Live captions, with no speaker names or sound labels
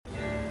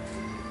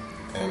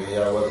And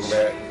y'all, welcome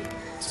back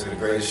to the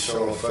greatest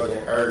show on fucking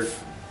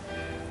earth.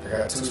 I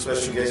got two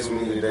special guests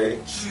with me today.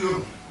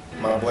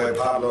 My boy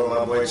Pablo and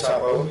my boy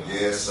Chapo.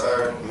 Yes,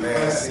 sir.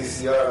 Man,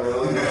 CCR, man,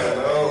 what's going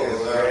on?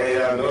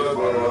 Man, I know what's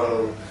going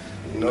on.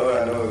 You know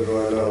I know what's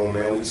going on,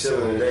 man. We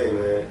chilling today,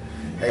 man.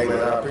 Hey, man,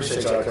 I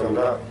appreciate y'all coming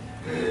out.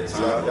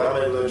 Yeah, y'all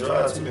made a little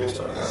drive too, didn't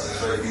y'all? That's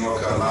straight from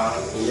North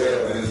Carolina. Yeah.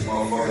 Man, this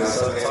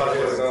motherfucker.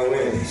 Target's gonna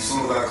win. As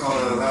soon as I come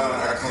to Atlanta,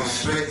 I come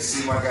straight to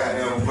see my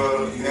goddamn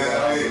brother. You know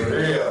what I mean? For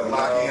real.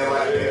 Lock in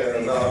like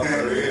that. No,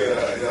 for real.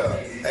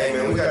 Yeah. Hey,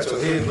 man, we got your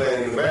hit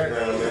playing in the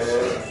background,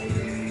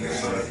 man. Yes,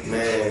 sir.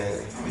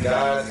 Man,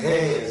 God's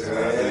hands,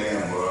 man.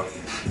 Damn, bro.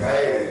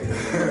 Hey.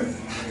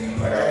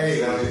 Hey,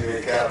 down here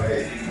in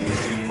Cali, you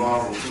see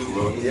vulnerable too,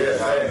 bro. Yeah,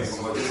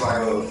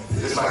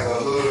 it's like a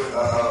hood,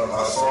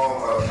 a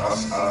song, a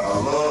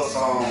love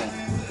song,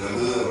 the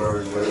hood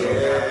version.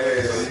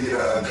 Yeah. So you get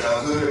a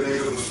hood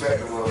nigga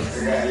perspective of it.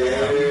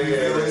 Yeah.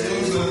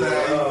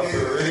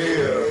 For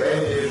real,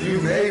 man. If you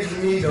made for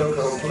me, don't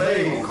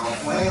complain. Don't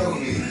complain with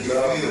me. No,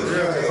 for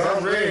real, cause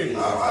I'm ready.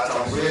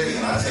 I'm ready,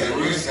 and I take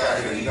risk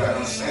out here. You gotta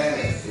understand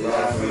that. No,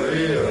 for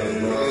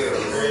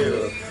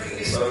real.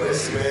 So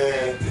listen,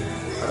 man.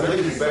 I know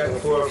you be back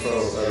and forth from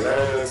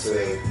Atlanta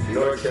to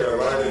North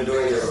Carolina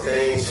doing your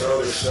thing,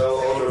 show to show,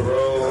 on the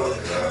road.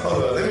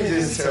 Hold on, let me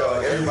just tell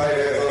everybody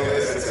that's gonna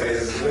listen to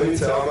this. Let me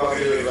tell all my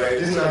viewers, like,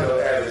 this is not no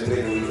average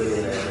nigga we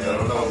looking at. I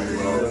don't know me,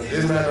 bro.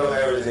 This is not no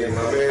average nigga.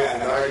 My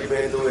man already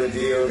been through a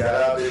deal, got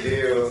out the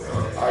deal,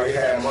 already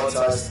had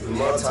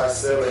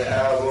multi-selling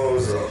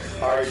albums,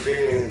 already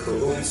been in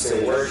cahoots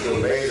and working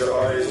with major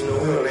artists. You know,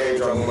 we don't name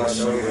drop on my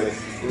show, but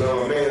you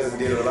know, my man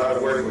did a lot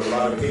of work with a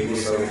lot of people,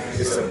 so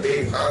it's a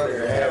big honor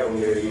to have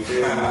him there, you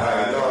feel me?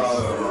 Like, no,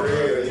 for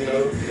real, you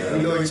know?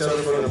 We know each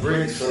other from the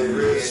bricks, from the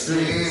real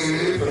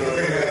streets, from the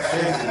real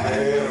trenches,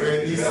 man,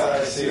 real east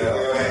side shit, you know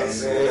what I'm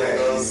saying? You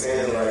know what I'm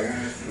saying? Like,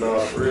 no,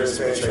 for real,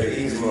 penetrate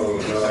ease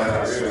mode, no,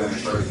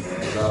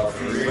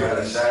 for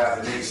real. Shout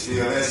out to Big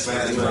Steel and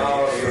Spanish.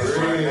 No, for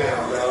real,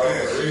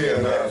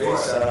 no, big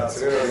shout out to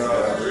them, no,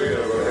 for real,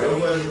 bro.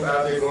 Nobody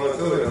out there going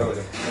through it,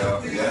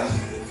 though. Yeah.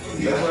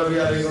 That's what we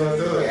out there going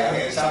through it. I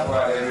had Chapo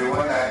out there every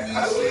one night. I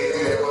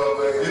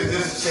said,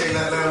 just to check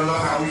that, let them know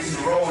how we used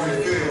to roll in the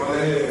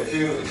field.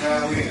 You know what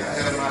I mean? I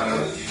had them out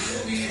there.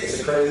 It's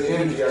a crazy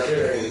energy out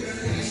there, ain't it?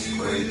 It's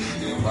crazy.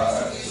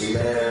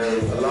 Man,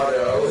 a lot of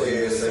the old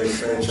heads say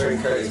San Trey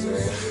crazy, man.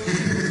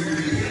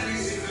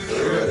 For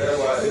real, that's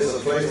why it's a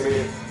place where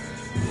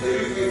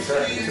you get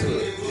attracted to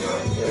it.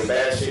 Yeah. And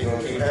bad shit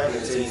gonna keep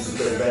happening to you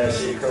because bad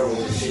shit comes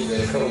with the shit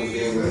that comes with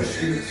being good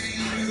shit.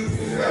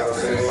 You know what I'm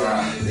saying?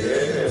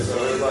 Yeah, so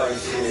it's like,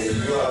 shit,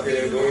 you out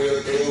there doing your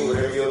thing,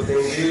 whatever your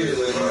thing is,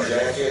 whether you're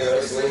jacking,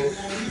 hustling,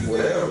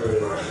 whatever.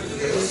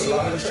 There's a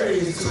lot of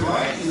trades to it.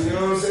 You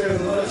know what I'm saying?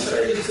 A lot of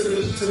trades to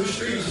the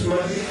streets. You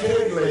might be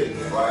handlaid.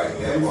 Right.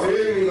 You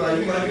feel me? Like,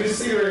 you might be a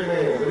serious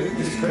man, but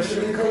it's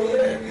pressure to come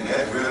back. And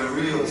that's really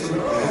real, too.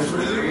 It's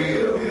really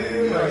real.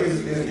 Like,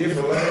 it's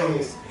different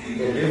lanes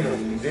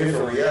and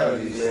different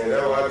realities, man.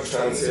 That's why I be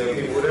trying to tell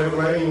people, whatever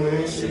lane you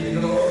in, shit, you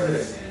know all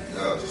that.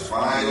 Just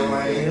find your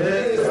lane. Yeah.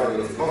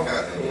 The fuck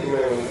out there.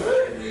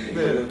 Man, you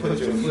better put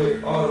your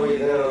foot all the way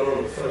down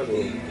on the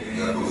fucking...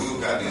 Yeah, but we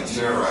got them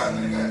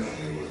terrorizing that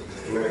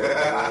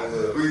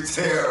goddamn. We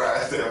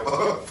terrorized that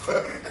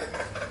motherfucker.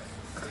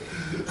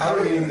 I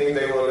don't even think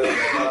they want to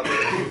let out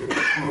there.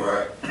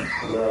 Right.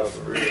 Nah,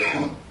 for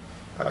real.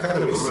 I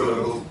kind of miss it.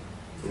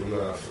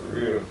 Nah, for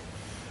real.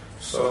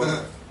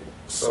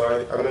 So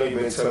I know you've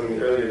been telling me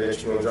earlier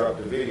that you're going to drop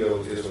the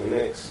video just for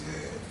next.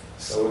 Yeah.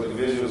 So what the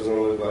visual's going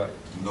to look like?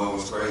 You know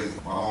what's crazy?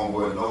 My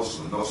homeboy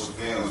Nosa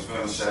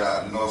Films, shout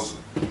out to Nosa.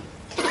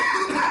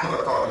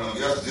 I talked to him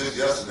just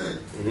yesterday.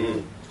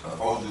 Mm-hmm. I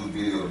posted the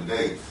video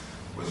today,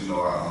 but you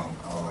know, I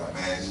was like,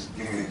 man, just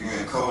give me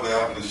a couple days,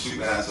 I'm gonna shoot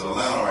down to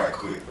Atlanta right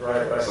quick.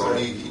 Right. So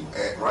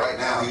right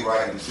now he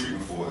writing the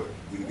treatment for it.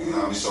 You know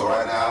what I mean? So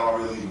right now I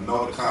don't really even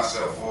know the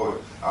concept for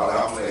it. I'm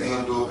gonna let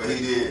him do it, but he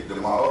did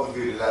my other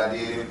video that I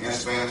did in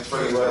Spanish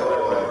Trace.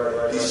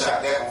 Right. He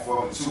shot that one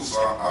for me too, so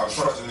I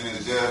trust him in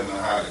his judgment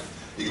how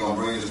he gonna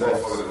bring this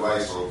motherfucker to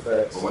life. So,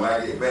 but when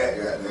I get back,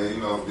 you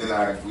know, then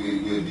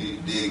we'll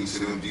dig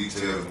into them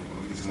details and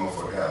get this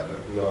motherfucker out there.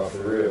 No, for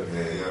real.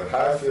 Yeah.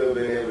 How I feel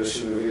being able to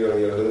shoot a video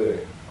in your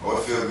hood? Oh,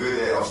 it feel good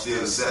that I'm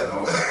still set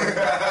on.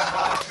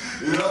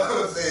 You know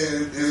what I'm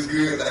saying? It's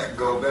good that I can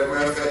go back.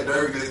 Matter of fact,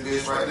 Dirk, this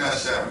bitch right now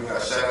shot me. I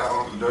shot out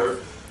Uncle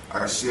Dirk. I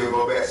can still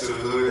go back to the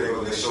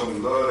hood. They show me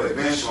love. They've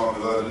been showing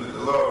me love. The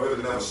love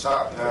really never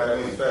stopped. You know what I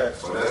mean?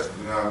 So that's,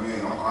 you know what I mean?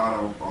 I'm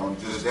honored on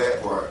just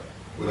that part.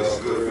 But it's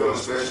a good feeling,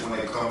 especially when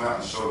they come out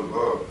and show the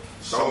love.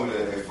 Show me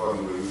that they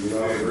fucking with me.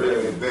 No, it's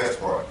really the best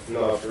part.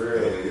 No, for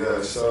real.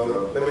 Yeah. So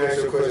let me ask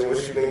you a question. What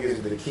you think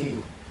is the key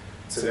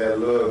to that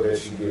love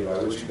that you give?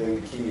 Like, what you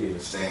think the key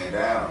is? Staying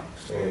down.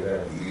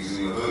 Niggas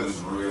in the hood is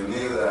some real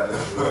niggas out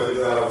there. You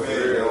know what I mean?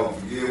 They don't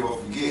forgive or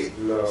forget.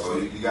 No. So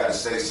you got to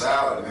stay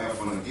solid, man,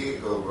 from the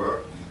get-go,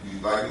 bro.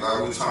 Like we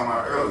were talking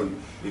about earlier,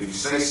 if you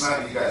say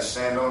something, you got to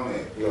stand on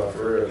that. No,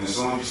 for real. And as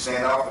soon as you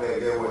stand off of that,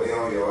 they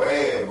on your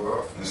ass,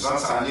 bro. And as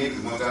sometimes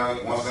niggas,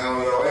 once they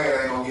on your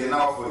ass, ain't gonna get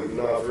off for you.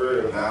 No, for real.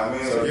 You know what I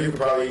mean? So you could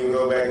probably even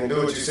go back and do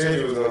what you said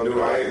you was gonna do.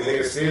 Right?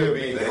 Niggas still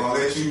be. They gonna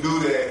let you do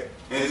that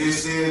and just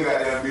still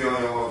goddamn be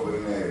on your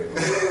motherfucking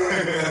ass. You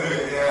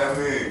know what I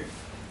mean?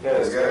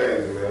 That's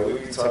crazy, man. We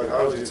be talking.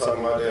 I was just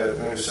talking about that.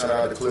 Man, shout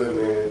out to Clip,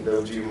 man.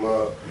 WG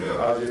Mob. Yeah.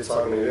 I was just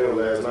talking to them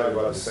last night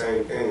about the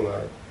same thing.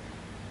 Like,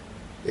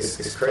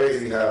 it's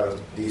crazy how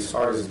these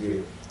artists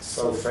get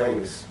so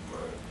famous,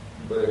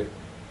 but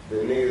the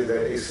niggas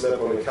that they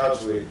slept on the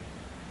couch with,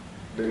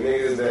 the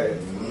niggas that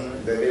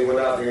they went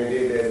out there and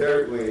did that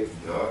dirt with,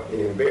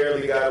 and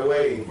barely got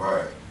away,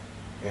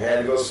 and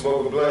had to go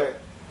smoke a blunt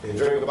and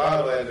drink a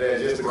bottle after that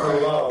just to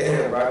cool off.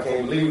 Damn, bro, I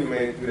can't believe we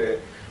made it through that.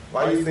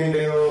 Why you think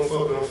they don't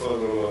fuck them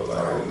up? Like,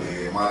 oh,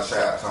 man, my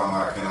chat talking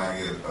about, can I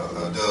get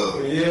a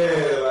dub?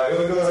 Yeah, like,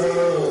 what's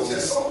going on?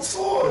 Just on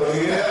tour.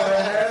 Yeah,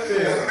 what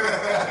happened?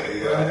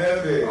 What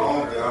happened?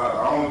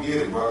 I don't get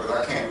it, bro, because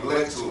I can't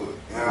relate to it.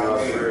 You know what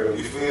I mean? For real.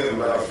 You feel me?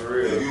 Nah, for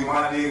real. If you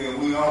my nigga and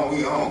we on.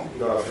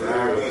 Nah, for you know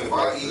real. what I mean? If I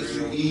eat,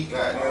 you eat,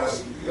 goddamn,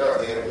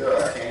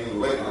 yeah, I can't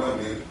even relate to them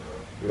niggas.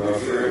 Nah,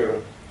 for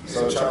real. So,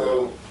 Chapo.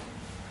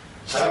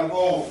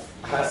 Chapo,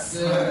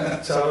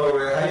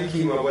 man, how you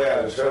keep my way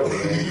out of trouble, man?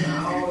 I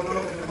don't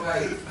know,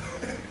 like,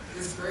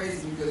 it's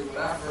crazy because when I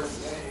first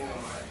met him,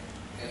 like,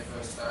 that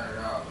first started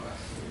out, like,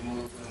 we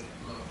moved to a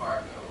little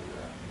apartment over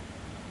there.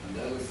 And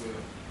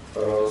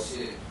Douglas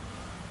shit.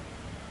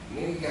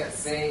 Nigga got the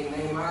same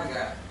name I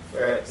got.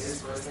 Facts.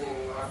 His first name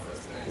was my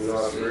first name. No,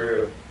 for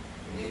real.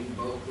 And then we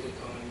both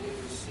clicked on the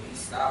nigga shit. He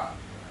stopped.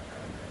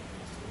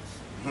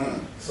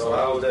 So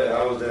how was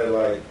that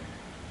like,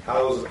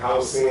 how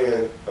was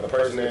seeing a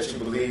person that you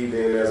believed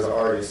in as an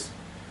artist,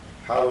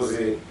 how was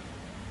it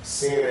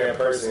seeing that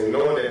person,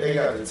 knowing that they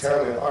got the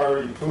talent,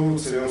 already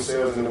proved to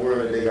themselves in the world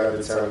that they got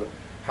the talent?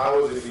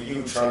 How was it for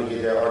you trying to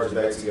get that artist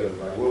back together?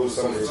 Like, what was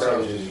some of the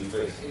challenges you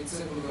faced? It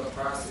took a little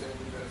process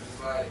because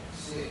it's like,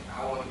 shit,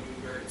 I want to do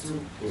great too.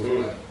 Mm-hmm. So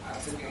like, I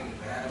took it in the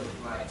battle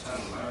of like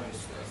trying to learn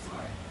this stuff,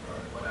 like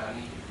what I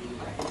need to do.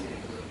 Like, he been a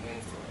good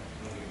mentor.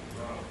 Don't get me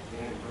wrong. He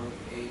been broke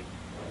 8.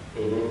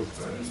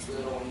 So he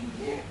still don't eat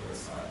yet, but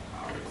it's like,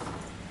 I always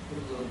put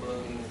a little bug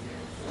in his ear.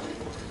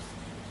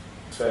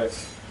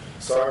 Facts.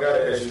 So I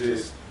gotta ask you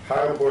this: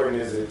 how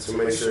important is it to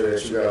make sure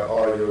that you got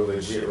all your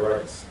legit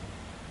rights?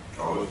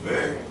 oh, it's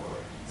very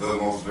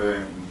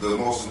important. The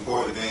most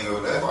important thing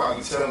of that's why I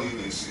be telling you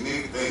niggas, you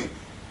need to think,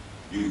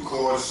 you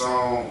record a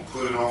song,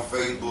 put it on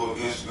Facebook,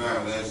 Instagram,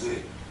 and that's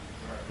it.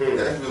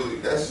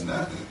 That's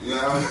nothing. You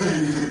know what I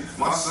mean?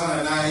 My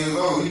son 9 years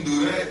old, he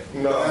do that.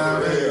 No,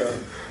 for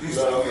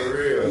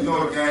real. You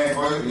know the game,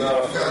 bro. You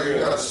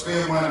gotta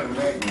spend money to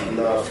make money.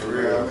 No, for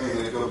real. You know what I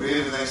mean? If your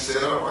business ain't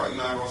set up right,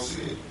 you're not gonna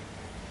see it.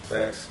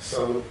 Facts.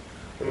 So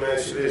let me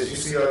ask you this: you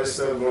see all this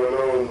stuff going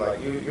on, like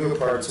you're a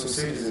part of two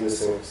cities in a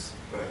sense.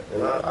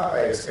 And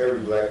I ask every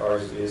black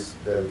artist this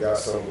that got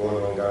something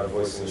going on, got a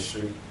voice in the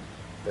street,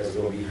 that's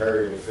gonna be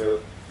heard and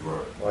felt.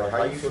 Right. Like,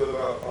 how you feel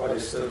about all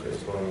this stuff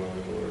that's going on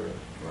in the world?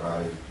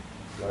 Right.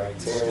 Like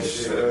tearing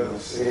shit up.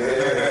 Yeah.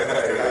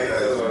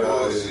 That's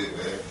bullshit,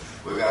 man.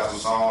 We got some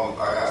songs.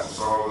 I got some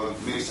songs.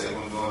 Mixtape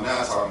I'm doing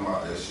now talking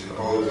about that shit. The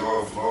whole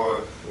George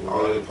Floyd,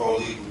 all that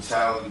police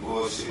brutality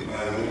bullshit, man.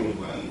 I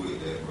ain't with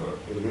that, bro.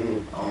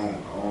 I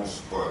don't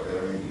support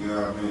that. You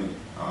know what I mean?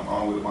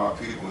 I'm with my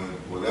people, and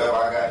whatever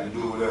I got to do,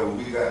 whatever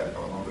we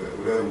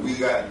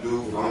got to do,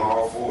 I'm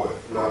all for it.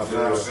 You know what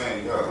I'm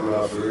saying?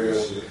 Yeah, for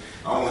real. Shit.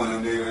 I'm one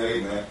of them niggas,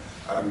 hey, man.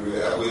 I had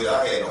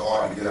the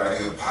heart to get out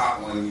here and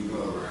pop one, you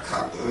know,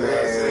 cop the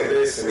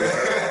listen, man.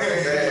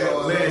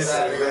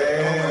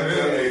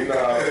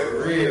 Nah,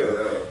 for real.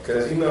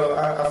 Because, you know,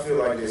 I feel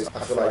like this. I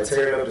feel like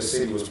tearing up the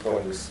city was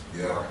pointless.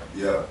 Yeah.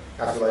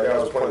 I feel like that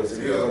was pointless.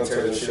 If you was going to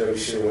tear the shit up,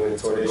 you should have went and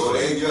tore that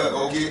shit.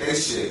 Go get that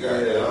shit.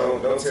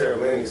 Don't tear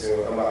up Lennox. I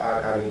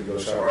need to go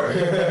shop.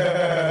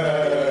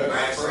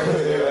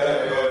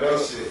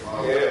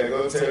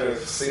 Go tear the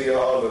city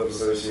hall up or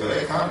some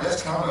shit.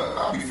 That's kind of,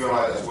 I be feeling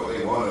like that's what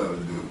they wanted us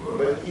to do.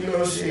 But, you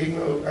know, shit,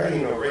 I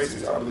ain't no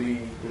racist. I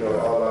believe,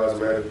 all lives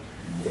matter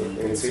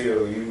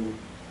until you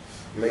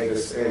make a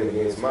stand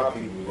against my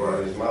people,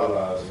 against my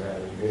lives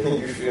matter.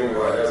 You feel me?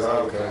 Right? That's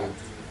how I'm coming.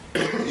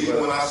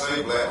 Even when I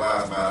say Black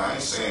Lives Matter, I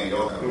ain't saying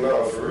yo.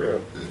 No, for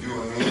real. If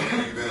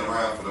you've been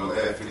around for the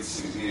last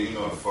 56 years, you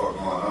know what the fuck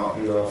going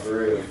on. No, for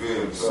real. You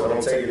feel me? So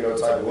don't take it no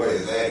type of way.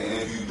 Exactly. And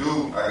if you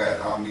do, I'm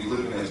gonna be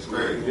looking at you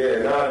great.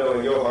 Yeah, now I know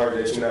in your heart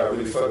that you're not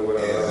really fucking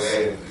with us.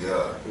 Exactly.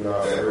 Yeah. No,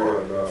 for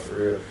real. No, for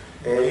real.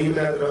 And even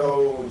after the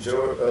whole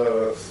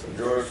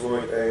George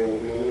Floyd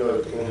thing,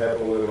 the thing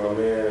happened with my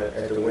man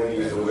at the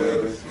Wendy's or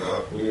whatever.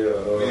 Me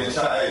and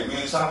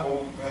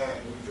Chapo, man,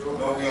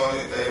 don't be on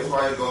it. That's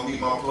why you gonna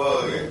meet my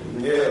plug at.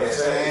 Yeah,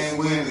 same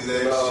Wendy's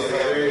that shit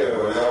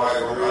happened. That's why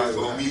you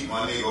gonna meet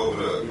my nigga over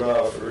there.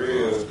 No, for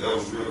real. That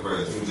was real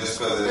crazy. Just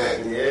because of that.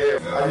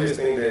 Yeah, I just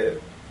think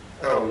that,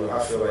 I don't know, I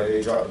feel like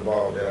they dropped the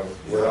ball down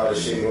with all the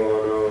shit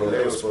going on.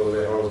 They were supposed to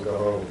let homes go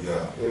home.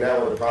 Yeah. And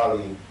that would have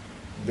probably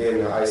been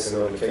the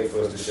icing on the cake for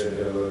us to shut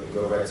it up and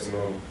go back to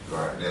normal.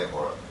 Right, that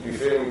part. You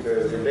feel me?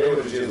 Because if they would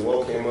have just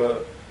woke him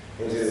up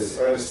and just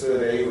just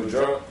understood that he was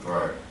drunk.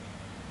 Right.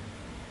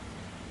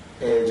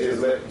 And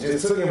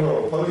just took him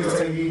home. Police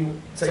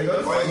take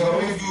us Like,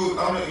 home. even if you,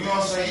 I mean, you know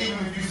what I'm saying?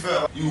 Even if you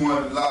felt you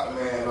wanted to lock the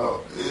man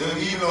up,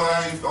 even though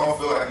I don't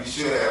feel like you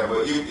should have,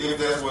 but if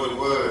that's what it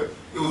was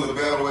a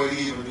better way to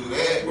even do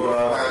that.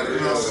 Bro. Right. You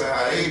know what I'm saying?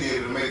 How they did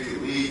it to make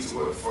it lead to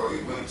what the fuck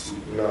it went to.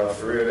 Nah,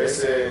 for real. They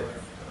said,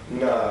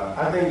 nah.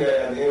 I think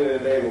that at the end of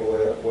the day,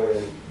 when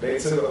he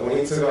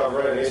took off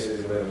running, they should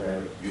just let him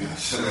have it. Yeah,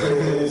 should have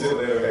let him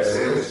have it.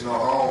 Said there's no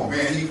home.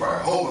 Man, he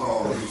probably hoping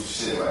home to do some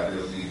shit like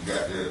this. He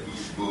got that do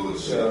some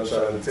bullshit. You know what I'm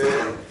trying to tell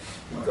you?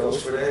 He goes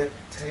for that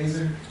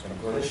taser, I'm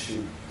gonna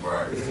shoot.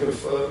 Right. The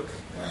fuck?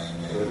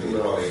 Man, you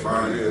know, they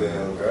burn it.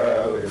 Oh God, I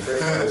hope they break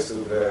that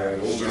stupid ass.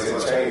 When we get in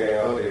chain gang,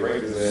 I hope they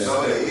rape his ass. No,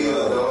 they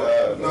ill,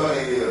 though. No,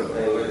 they ill.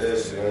 Ain't with that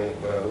shit, ain't.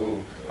 But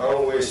I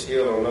don't wish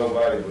ill on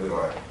nobody, but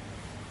Right.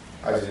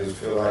 I just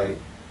feel like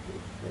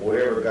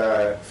whatever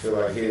God feel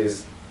like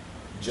his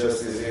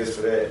justice is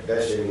for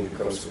that shit need to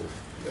come to.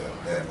 Yeah,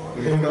 that part.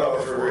 No,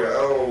 for real. I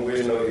don't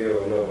wish no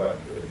ill on nobody.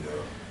 But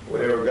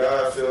whatever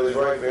God feels is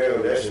right for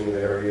him, that shit need to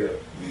hurry up.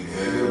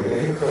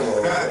 Yeah. Come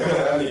on,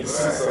 man. I need to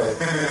see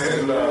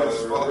something. No,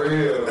 for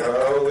real. I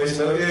don't wish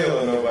no ill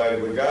on nobody,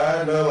 but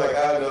God know, like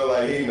I know,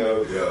 like he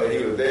know, that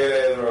he was dead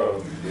ass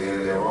wrong.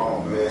 Dead ass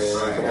wrong, man.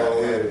 Come on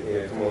with it.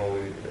 Yeah, come on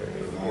with it.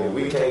 Yeah,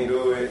 we can't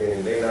do it,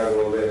 and they not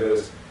gonna let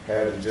us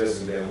have the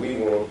justice that we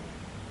want.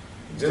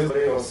 Just so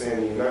they don't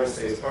send the United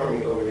States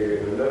Army over here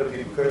in another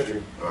people's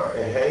country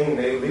and hang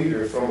their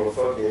leader from a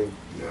fucking.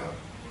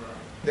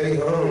 They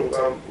hung. No,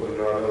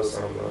 that was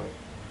something like.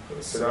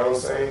 Saddam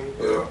Hussein.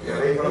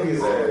 They hung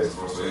his ass.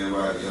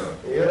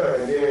 Yeah,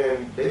 and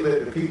then they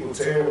let the people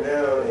tear him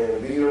down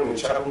and lead him and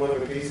chop him up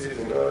in pieces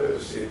and all that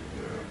shit.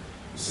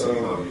 So,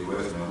 you know,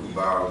 U.S., man, we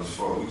violent as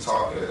fuck. We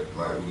talk that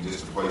like we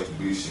just the place to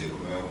be shit,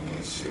 man. We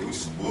ain't shit. We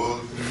some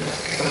bullies.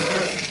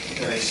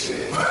 Ain't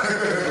shit. I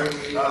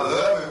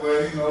love it,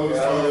 man. You know, we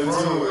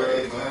from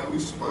away, man. We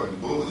some fucking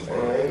bullies, bro.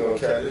 I ain't gonna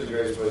catch this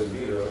greatest place to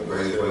be, though.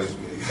 Greatest place to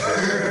be.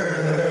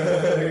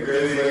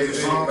 Greatest place to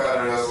Trump out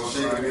of there so she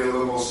can be a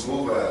little more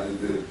smooth out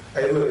of it.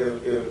 Hey, look,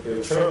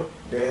 if Trump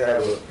didn't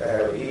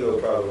have an ego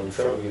problem,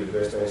 Trump would be the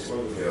best thing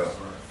smoking. Yeah.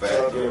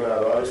 Trump giving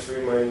out all this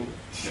free money.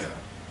 Yeah.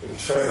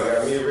 Trump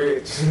got me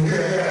rich.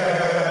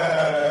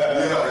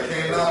 Yeah, I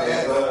can't knock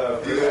that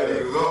up. You got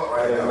niggas up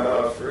right now.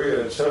 No, for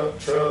real.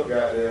 Trump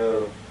got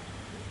them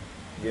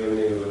giving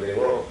niggas what they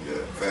want.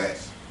 Yeah,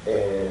 facts.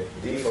 And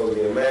these folks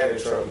getting mad at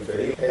Trump because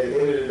at the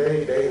end of the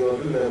day, they ain't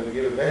gonna do nothing to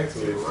give it back to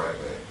us. Right,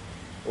 man.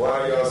 Why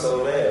are y'all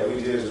so mad?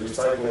 We just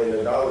recycling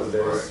the dollars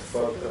that's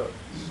fucked up.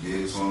 Just get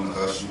it on the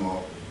hush them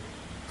up.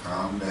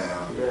 Calm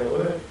down. Man,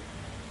 what?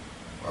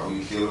 While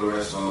we kill the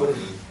rest of them,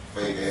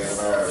 fake ass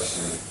virus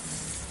shit.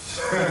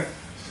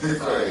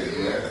 Crazy,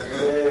 man.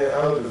 Man, I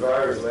hope the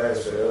virus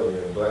lasts forever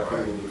and black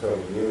people become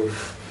immune.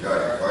 I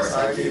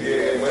keep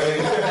it man.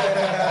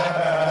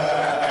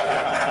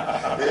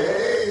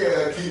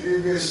 Yeah, keep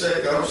it in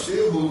shape. I'm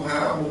still moving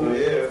how I'm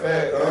moving. Yeah,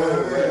 fact.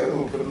 Oh,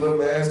 man, put a little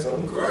mask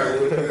on.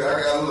 Right.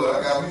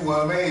 I got me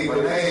one made. My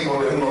name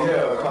on it.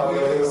 Yeah,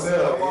 Pablo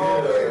himself.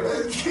 Yeah.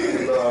 Let's get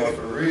it. No,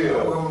 for real.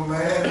 Oh,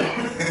 man.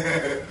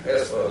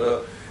 That's fucked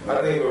up.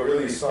 I think what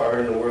really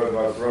started in the world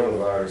about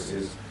coronavirus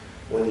is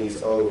when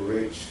these old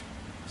rich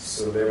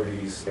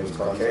celebrities, it was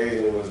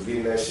Caucasian, was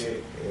getting that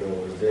shit,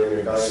 and was damn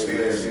near dying from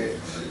that shit.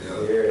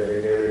 Yeah,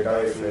 they damn near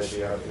dying from that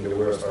shit. I think the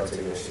world started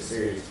taking that shit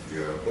serious.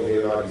 Yeah. And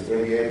then all these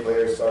NBA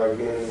players started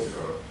getting it.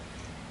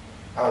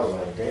 I was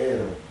like,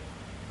 damn.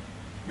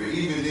 But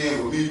even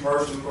then, with me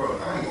personally, bro, I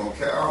ain't gonna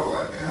care. I was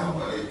like, man, how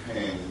much they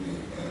paying this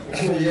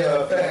nigga, man?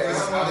 Yeah, facts.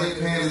 How much they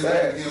paying this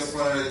nigga to get in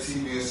front of that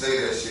TV and say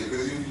that shit?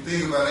 Because if you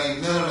think about it,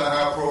 ain't none of the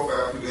high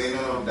profile people, ain't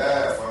none of them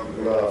died from it.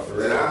 No, for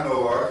real. That I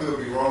know, I could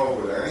be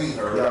wrong, but I ain't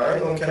heard. No, I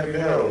ain't gonna cap you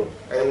down.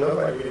 Ain't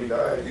nobody really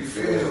died. You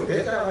feel?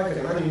 They got like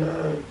a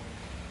 95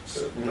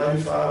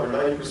 or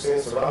 90%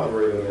 survival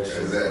rate on that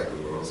shit. Exactly,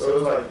 bro. So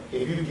it's like,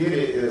 if you get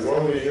it, as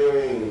long as you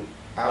ain't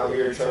out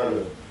here trying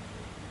to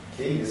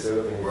kill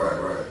yourself,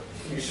 Right.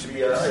 you should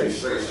be alright.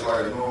 Straight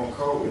like a normal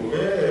cold.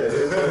 Yeah,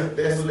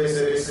 that's what they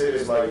said. They said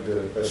it's like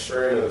a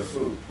strain of the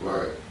flu.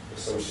 Right. Or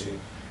some shit.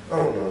 I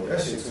don't know. That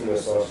shit too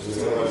much sausage.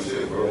 Too much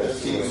shit, bro. Yeah, that's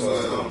too Keep much it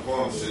sausage.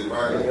 unemployment shit,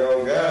 right?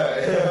 Oh, God.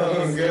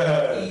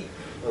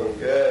 Oh,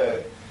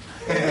 God.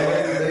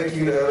 They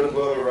keep the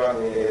unemployment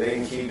rocking, and they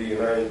can keep the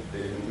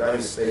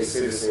United States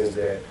citizens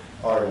that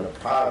are in a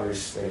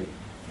impoverished state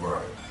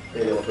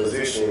in a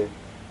position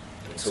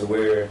to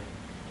where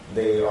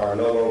they are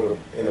no longer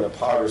in a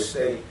impoverished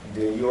state.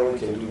 Then you only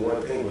can do one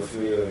thing but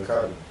fuel your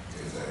economy.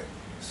 Exactly.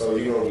 So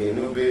you're going to get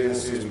new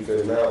businesses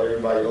because now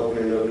everybody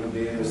opening up new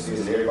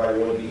businesses and everybody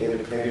want to be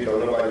independent. Don't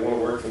nobody want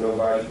to work for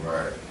nobody.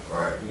 Right.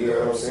 You get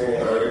what I'm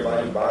saying?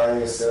 Everybody buying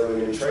and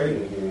selling and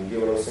trading again. You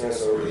get what I'm saying?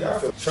 So really, I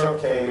feel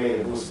Trump came in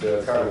and boosted the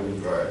economy.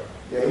 Right.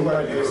 Yeah, he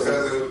might be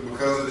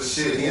because of the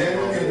shit, he ain't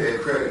gonna get that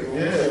credit.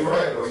 Yeah, you're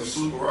right, though. You're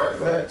super right,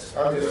 though. Facts.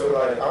 I just feel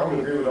like I don't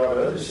agree with all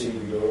the other shit you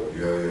doing.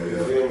 Yeah. You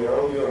feel me? I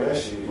don't be on that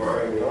shit. You feel me? I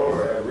don't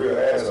have real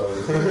assholes.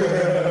 Real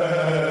assholes.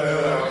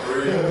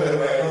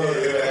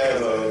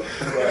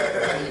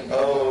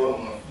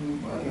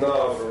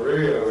 No, for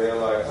real, man.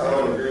 Like, I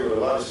don't agree with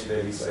a lot of shit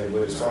that he say,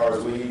 but as far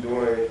as what he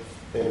doing,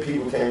 and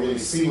people can't really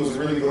see what's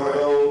really going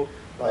on,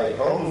 like,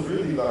 Holmes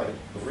really, like,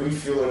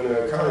 refueling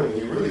the economy.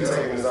 He really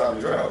taking us out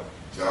of the drought.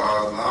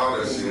 Jobs and all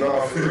that shit.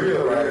 No, for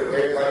real. Like,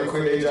 everybody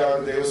quit their job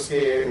because they were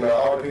scared. And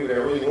all the people that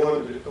really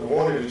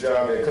wanted a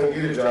job, that couldn't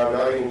get a job,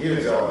 now they can get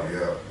a job.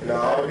 Yeah. And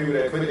all the people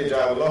that quit their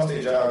job and lost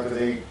their job because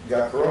they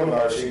got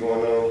coronavirus shit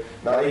going on,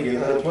 now they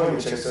get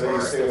unemployment checks so they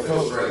can stay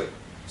afloat.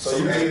 So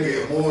you can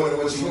get more than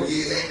what you would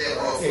get at that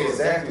motherfucker.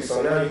 Exactly.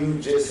 So now you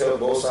just help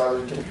both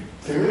sides of the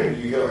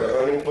community. You help the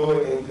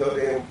unemployed and help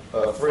them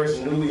fresh,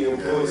 newly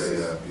employed.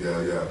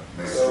 Yeah.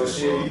 So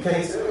shit, you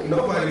can't tell me.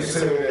 Nobody can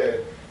tell me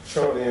that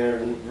Trump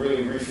didn't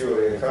really refuel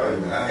the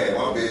economy. I had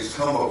my bitch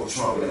come up with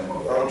Trump in that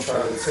motherfucker. I'm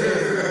trying to tell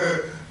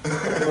you.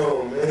 Come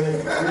on,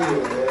 man. For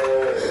real, man.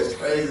 It's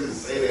crazy to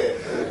say that.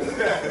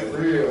 For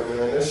real,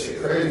 man. That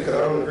shit crazy because I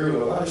don't agree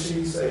with a lot of shit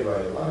he say.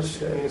 Like, a lot of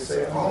shit that he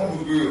say. I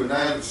don't agree with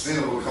 90%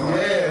 of what come out.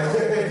 Yeah.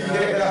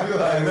 I feel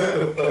like,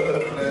 man.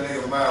 That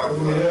nigga mouth.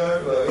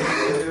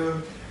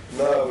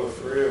 No, but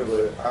for real,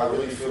 but I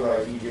really feel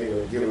like he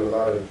giving a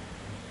lot of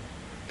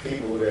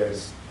people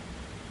that's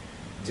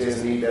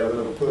just need that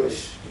little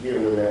push,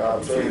 giving them that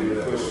opportunity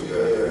to push.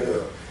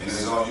 Yeah. And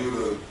it's on you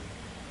to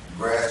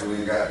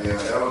gradually goddamn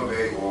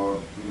elevate or,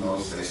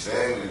 stay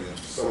stagnant.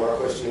 So my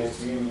question is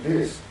to you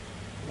this.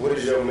 What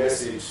is your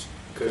message?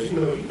 Because you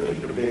know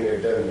you've been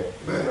there, done that.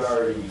 You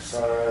already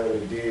signed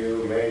a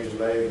deal, major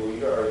label,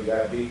 you already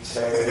got big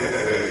chain,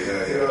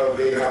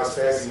 big house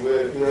fancy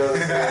with, you know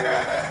what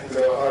I'm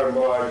saying?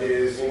 Audemars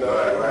is, you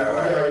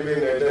already been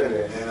there, done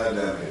that. And I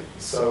done it.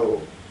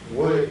 So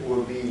what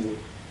would be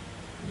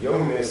your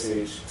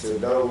message to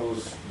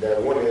those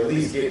that want to at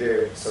least get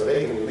there so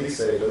they can at least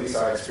say, at least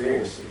I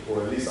experienced it,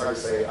 or at least I can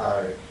say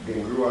I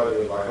then grew out of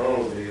it like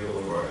Holmes did,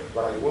 or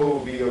like what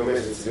would be your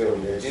message to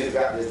them that just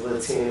got this little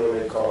 10 on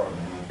their car?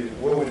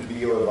 What would be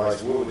your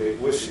advice?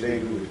 What should they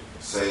do with it?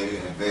 Save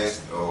it,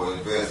 invest,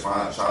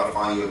 try to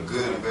find you a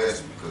good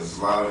investment, because it's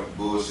a lot of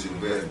bullshit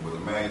investment, but the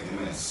main thing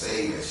is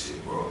save that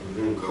shit, bro.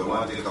 Because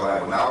one thing,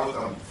 like when I was,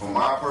 from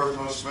my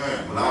personal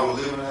experience, when I was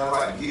living that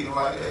life, getting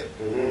like that,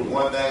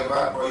 one thing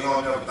about it, bro, you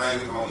don't never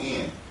think it's gonna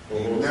end.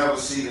 You never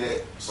see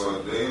that.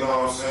 So you know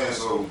what I'm saying?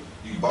 So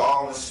you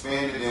ball and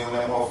spend it, and when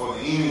that motherfucker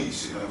end, you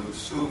shit look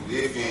stupid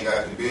if you ain't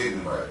got the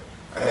business right.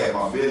 I had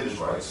my business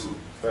right too.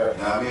 You know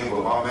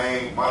what I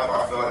mean? But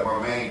I feel like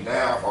my main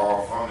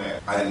downfall from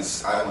that, I didn't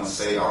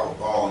say I was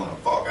balling the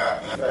fuck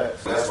out, man.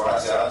 That's why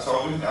I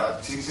told him, I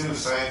teach him the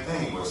same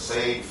thing, but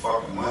save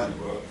fucking money,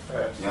 bro.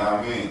 You know what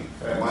I mean?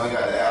 Money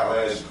got to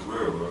outlast your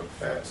career, bro.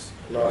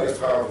 No, it's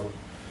powerful.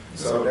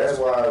 So that's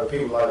why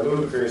people like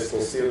Ludacris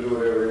can still do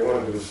whatever they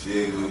want to do.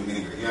 Still do,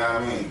 nigga. You know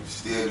what I mean?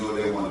 Still do what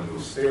they want to do.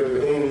 Still do.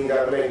 He ain't even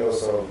got to make no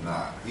song.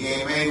 Nah, he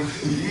ain't made it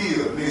for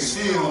years. Nigga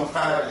still on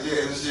private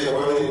jet and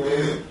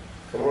shit.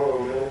 Come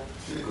on, man.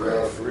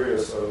 Yeah, for real.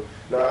 So,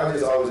 no, I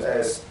always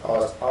ask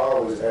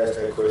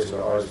that question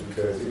to artists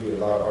because there be a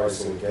lot of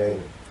artists in the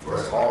game.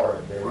 It's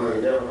hard, man. We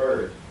ain't never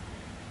heard it.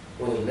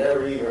 We ain't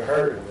never even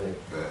heard of it.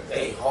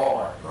 They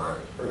hard.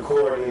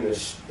 Recording in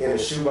a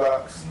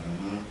shoebox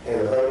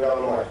and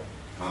 $100 mic.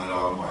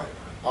 $100 mic.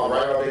 I'll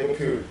write on their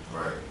computer.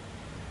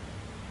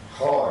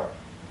 Hard.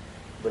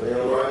 But they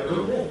don't know how to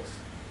do next.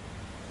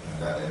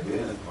 Got that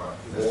business part.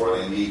 That's why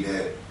they need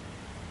that.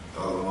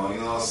 Other one, you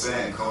know what I'm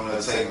saying? Coming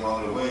to take them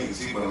on the wings.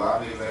 See, but a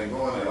lot of niggas ain't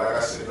going there. Like I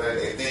said,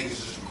 they think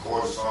it's just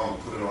record a song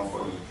and put it on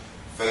fucking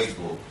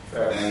Facebook.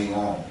 They ain't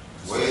on.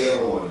 Way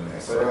more than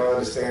that. So they don't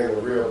understand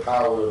the real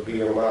power of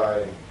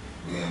BMI.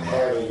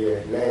 Having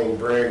your name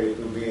branded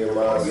through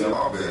BMI. Being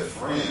my best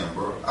friend,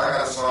 bro.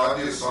 I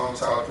did a song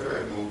Tyler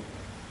Perry movie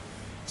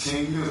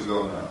 10 years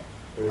ago now.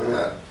 I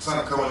got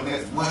something coming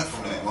next month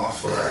from that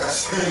motherfucker. I got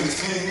streams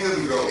 10 years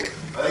ago.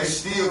 They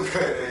still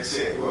cut that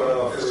shit,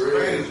 bro. That's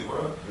crazy,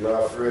 bro.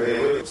 Nah, for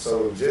real.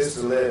 So just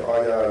to let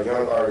all y'all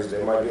young artists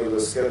that might be a little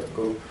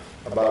skeptical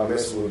about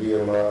messing with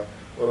BMI,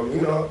 a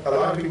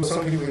lot of people,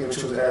 some people even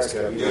choose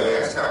ASCAP.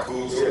 ASCAP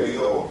cool,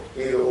 so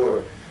either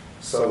or.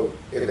 So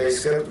if they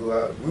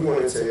skeptical, we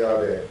want to tell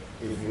y'all that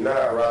if you're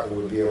not rocking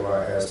with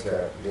BMI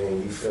ASCAP,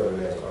 then you failing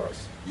as an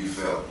artist. You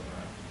failed.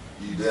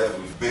 You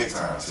definitely big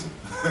time too.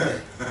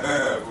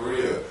 For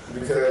real.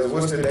 Because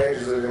what's the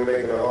dangers of them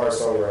making a hard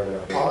song right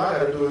now? All I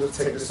gotta do is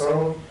take the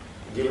song,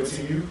 give it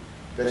to you,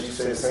 that you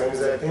say the same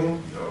exact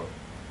thing,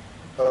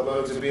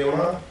 upload it to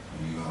BMI,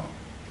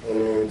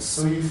 and then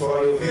sue you for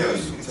all your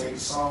videos. You can take the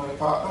song and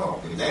pop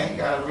off. If they ain't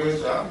got a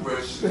register, I'm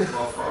registered,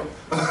 motherfucker.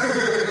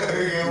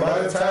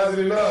 Monetize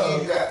it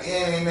up.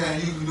 Ain't nothing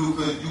you can do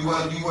because you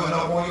wasn't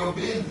up on your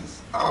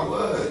business. I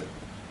was.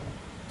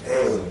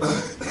 Damn.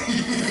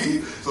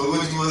 So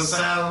what you want to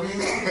sound me?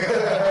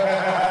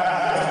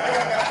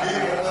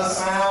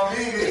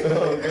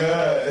 Oh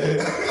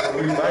God.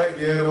 We might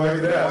be able to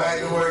work it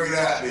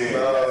out. Then.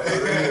 No, for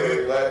real.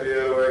 We might be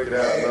able to work it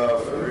out. No,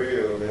 for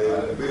real,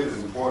 man. The business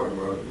is important,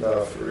 bro.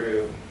 No, for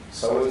real.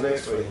 So what's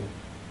next for you?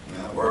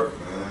 Man, I'm working,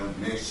 man.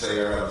 Next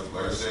year,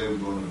 like I said, we're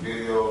doing the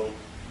video.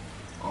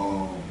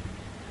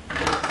 The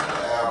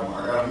album album.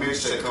 I got a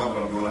mixtape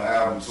coming up doing an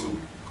album too.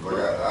 Cause I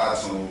got the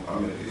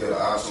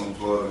iTunes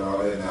plug and all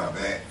that now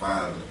back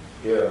finally.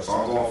 Yeah. So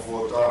I'm going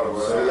full throttle.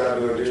 So you're not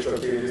doing Distro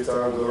Kid this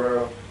time go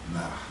around?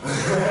 Nah.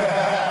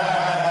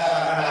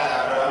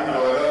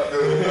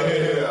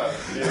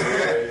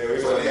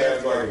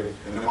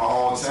 And in my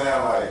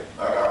hometown, like,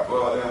 I got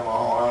plugged in my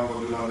home. I ain't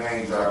gonna do no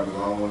name dropping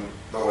because I don't want to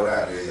throw it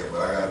out there yet.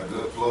 But I got a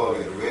good plug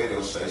at the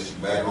radio station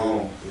back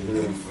home.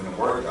 And from the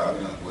work, I've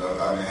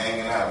been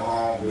hanging out at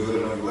home,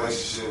 building a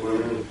relationship with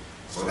them.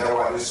 So that's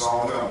why this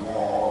song here, I'm going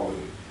all with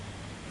it.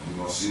 We're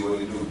gonna see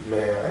what it do.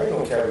 Man, I ain't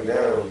gonna carry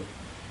down.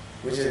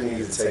 We just need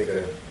to take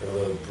a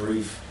little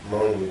brief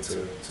moment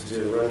to just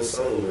run the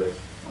song with.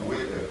 I'm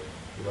with that.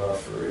 Nah,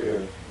 for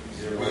real.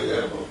 Just with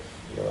that, bro.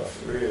 Nah,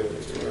 for real.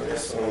 Just run that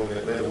song.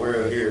 Let the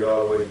world hear it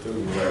all the way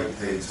through, man. Right,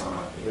 take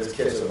time. Let's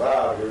catch a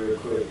vibe real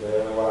quick,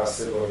 man. While I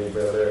sit on your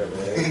bel air,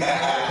 man.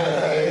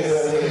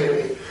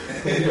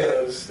 You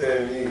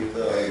understand me?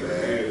 Nah, hey, for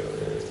man. real,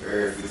 man.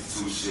 Area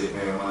 52 shit,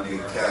 man. My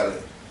nigga Cali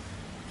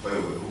play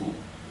with who?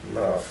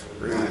 Nah,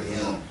 for real. Not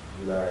him.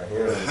 Nah,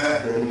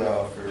 him.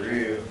 Nah, for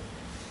real.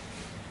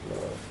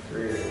 Nah, for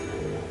real,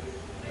 man.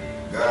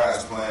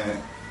 God's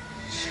plan.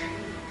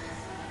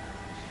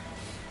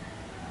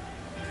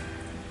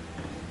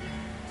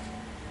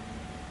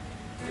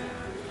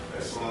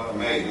 That's when I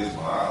made this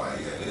one. I was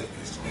like, yeah,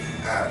 this one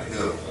out of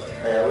here.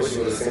 Hey, I wish you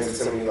would have sent it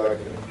to me like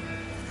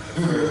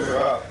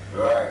that.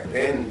 Right.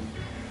 Then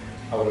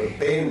I would have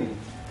been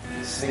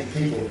sneak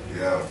peeking.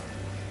 Yeah.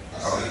 I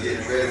was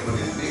getting ready for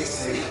this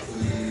mixtape.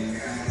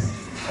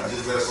 I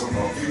just let a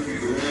few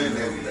people in and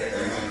they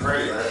went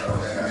crazy. I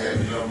had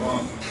to jump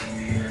on.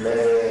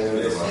 Man,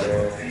 listen,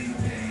 man.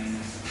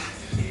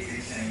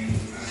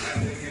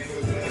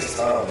 It's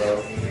time, bro.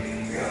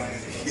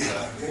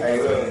 Yeah. Hey,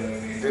 look,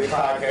 this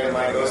podcast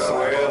might go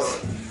somewhere else.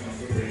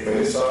 But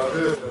it's all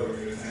good, though.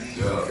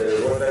 Yeah.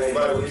 Because one thing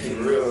about it, we keep it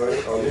real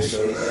on this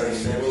show. You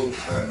understand me?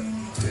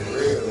 It's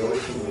real, man. We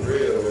keep it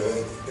real, man.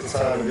 It's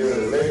time to build a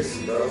legacy,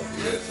 bro.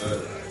 Yes, sir.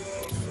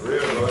 For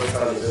real, bro. It's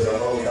time to build a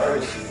whole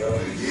dynasty, bro.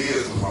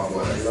 Years with my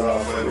boy. Nah,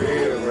 for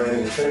real,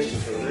 man. The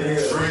trenches, for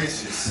real.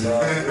 Trenches. Nah,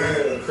 for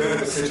real.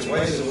 Critical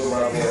situations with my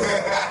boy.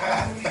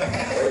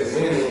 Wait a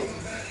minute.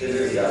 It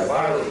just got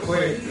viral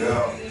quick.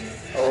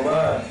 Yeah. Oh, my.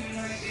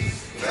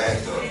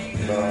 Backed up.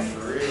 Nah,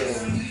 for real.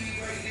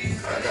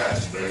 I got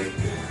you, baby.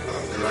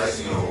 Like,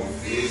 you know,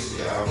 fish,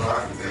 yeah, I'm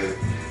rocking, baby.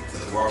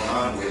 Let's walk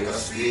around with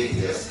us, speed,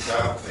 yes,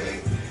 Chapo, baby.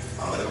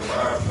 I'm like a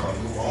fire truck,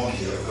 move on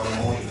here, come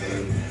on,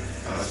 baby.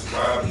 I'm a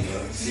surprise, you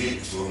know, see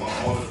to my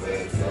own,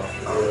 baby.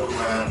 I look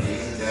around,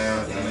 knees down,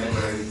 down that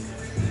lady.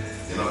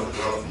 Then I'm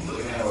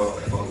looking at her,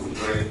 like, fuck with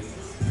great.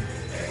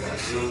 And I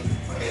shoot,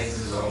 my hands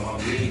is on my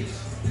knees.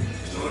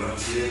 You know what I'm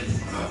saying?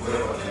 I'm not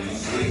well, I'm in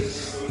these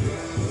knees.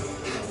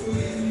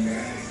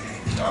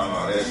 Y'all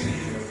know that shit.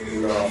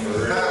 Nah, for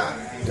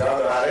real. Y'all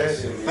know how that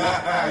shit be.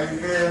 You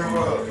feel me,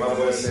 bro? My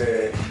boy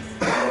said,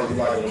 I'm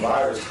like a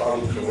virus called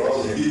me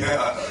Corona.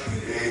 Yeah,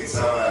 it's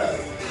alright.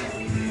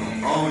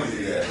 I'm on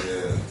you that,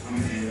 yeah.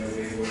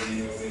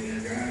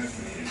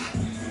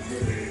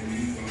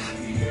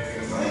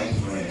 I ain't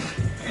playing.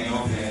 Ain't no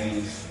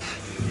games.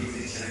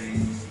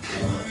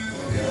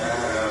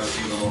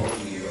 She gon' hold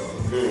me up.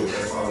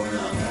 That's why when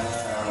I'm out,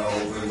 I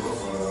open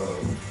up.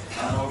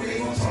 I know they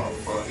gon' talk,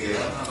 fuck it.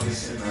 I'm not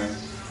listening, man.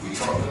 We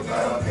talk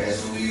about our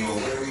past, so we know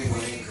where we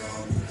went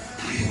from.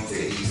 We gon'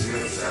 take these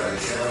trips out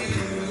of town,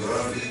 you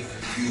love me.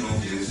 You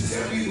don't just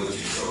tell me what you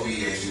show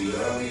me that you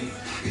love me.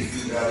 If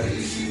you got an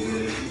issue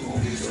with it, you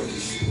gon' get your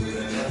issue with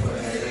it. Never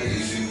had an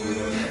issue with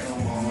it,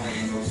 never more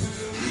angles.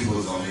 We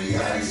was on the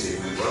reality shit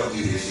with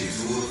Bucky, this shit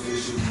too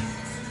official.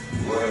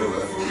 What a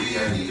referee,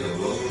 I need a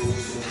blow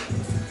whistle.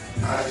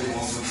 I just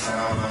want some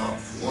time out,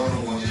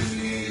 one-on-one just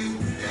me and you.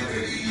 And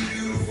baby, you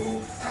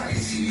beautiful, I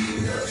can see you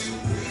without you.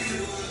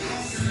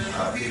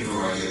 I people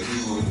around your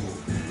beautiful,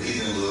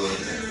 leaving love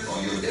on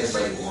your desk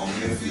like on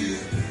your field.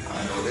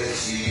 I know that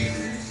shit,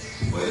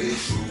 but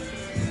it's true.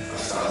 I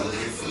started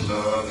looking for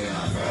love and I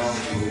found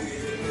you.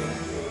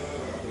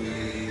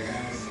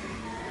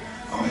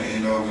 I'm gonna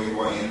end up with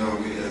what end up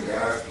with the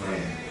God's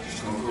plan. Just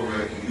come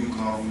correct when you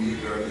come for me,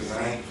 girl, cause I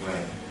ain't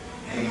playing.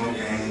 Ain't no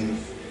games.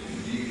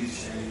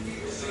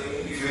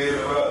 You feel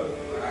it, brother?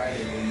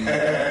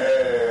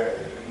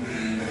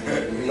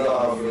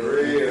 Nah, for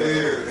real.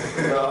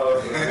 Nah,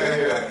 for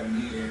real.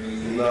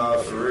 Nah,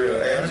 for real.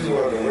 Hey, I just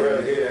want the world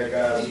to hear that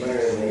guy's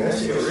plan, man. That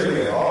shit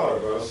really hard,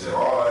 bro. Shit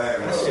hard,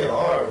 That shit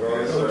hard, bro.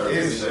 No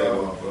kids, bro.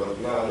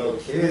 Nah, no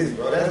kids,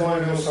 bro. That's one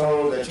of them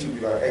songs that you be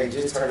like, hey,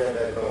 just turn that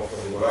back on for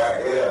me.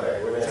 Right, yeah.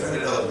 Turn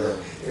it up, bro.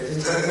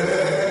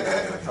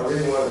 I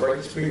really want to break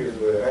the speakers,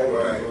 but I ain't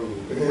gonna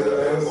move. You know what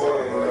I'm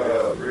saying?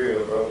 Nah, for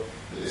real, bro.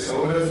 Yeah. So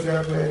what else you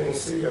got planned in the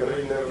city? I know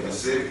you never. In the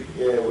city?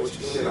 Yeah, what you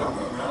Shit, doing?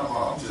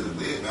 I'm just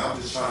lit, man. I'm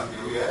just trying to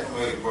get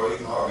reacclimated, bro. You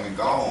know, I've been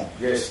gone.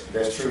 Yes,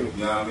 that's true.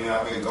 You know what I mean?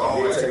 I've been You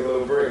gone. take a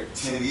little break.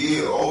 10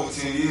 years, over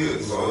 10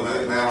 years. So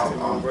like, now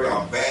I'm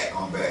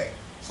back.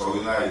 So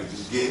like,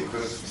 just get,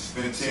 because it's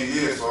been 10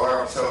 years, so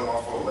I was telling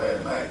my folks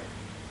last night,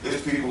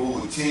 There's people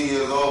who were 10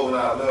 years old when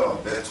I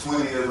left. That's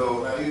 20 years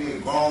old. Now you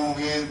get grown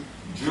men,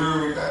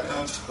 jury,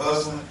 goddamn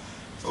hustling.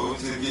 So we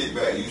just get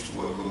back used to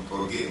what we're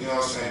going to get, you know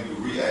what I'm saying? Be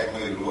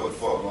reacclimated to what the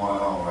fuck going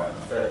on right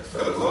now.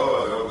 Because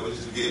love, but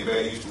just get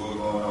back used to what's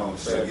going on.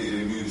 Just get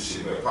the music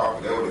shit back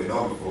popping. That's what they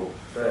know before.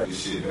 This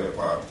shit back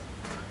popping.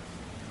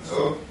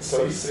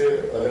 So you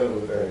said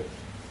another thing.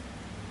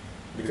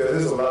 Because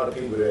there's a lot of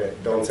people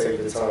that don't take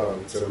the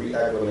time to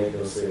reacclimate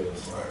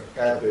themselves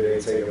after they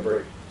take a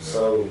break. Yeah.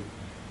 So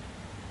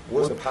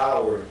what's the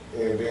power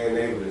in being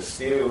able to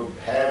still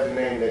have the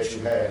name that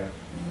you have?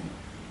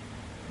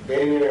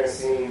 Been there and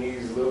seen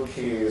these little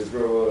kids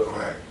grow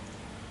up.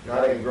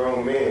 Now they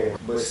grown men,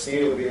 but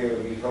still be able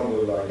to be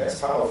humble. Like, that's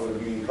powerful to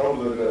be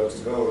humble enough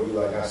to go and be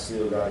like, I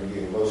still got to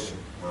get emotional.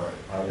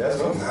 Like, that's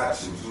you got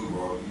to too,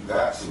 bro. You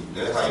got to.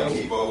 That's how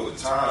you keep up with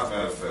the times,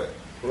 matter of fact.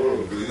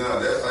 Because, you know,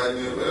 that's like,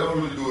 they don't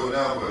really do it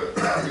now, but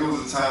it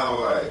was a time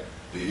where, like,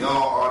 the young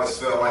artists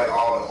felt like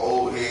all the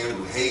old heads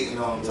were hating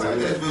on them.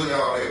 That's really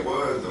all that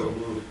was, though.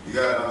 You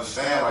got to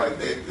understand, like,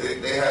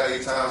 they had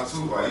their time,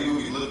 too. Like, you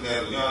looking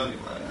at a young,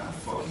 you're like, nah,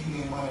 fuck, he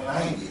getting money,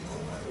 I ain't getting no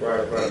money.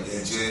 Right.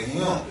 That's just him.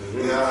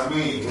 You know what I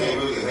mean? You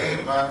can't really hate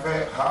him. Matter of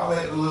fact, holler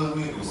at the little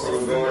niggas,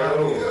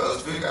 bro.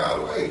 Figure out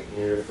a way.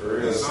 Yeah, for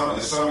real. And some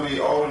of these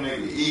older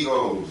niggas'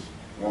 egos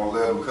won't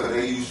let them because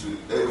they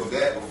was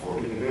that before.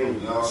 You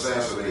know what I'm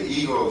saying? So their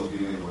egos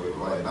get in the way.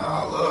 Like, nah,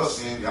 I love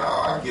seeing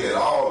y'all. I get it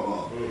all of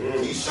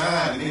them. Keep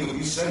shining, nigga,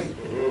 be safe.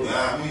 You know what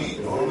I mean?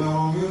 Don't be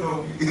on you,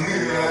 though. You know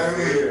what I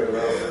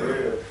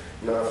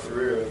mean? Nah, for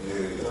real.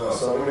 Yeah.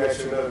 So let me ask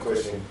you another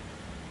question.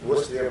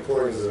 What's the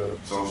importance of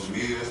social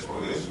media? It's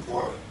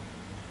important.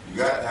 You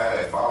got to have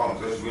that following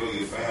because it's really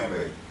your fan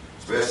base.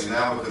 Especially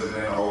now because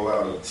there ain't a whole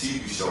lot of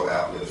TV show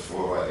outlets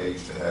for like they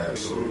used to have.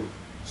 So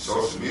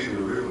social media is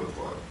real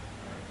important.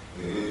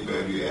 Yeah, you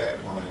better be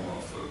active on that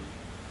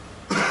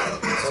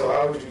motherfucker. So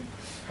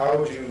how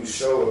would you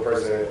show a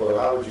person, or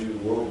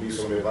what would be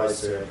some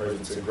advice to a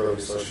person to grow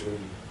his social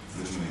media?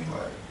 What you mean,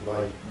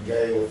 like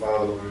gain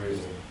followers,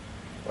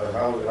 and like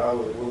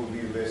what would be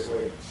the best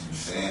way? You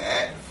saying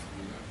active,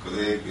 because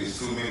there's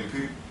too many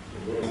people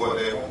doing what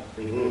they want.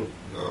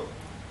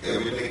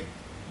 Every day.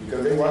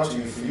 Because they watch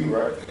you for you,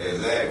 right?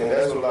 Exactly. And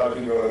that's what a lot of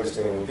people don't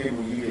understand. When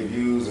people, you get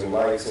views and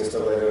likes and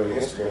stuff like that on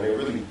Instagram, they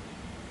really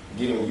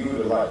giving you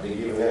the like, they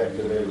giving that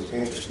because they was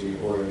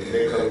interested or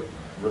they could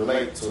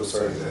relate to a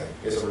certain thing.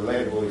 It's a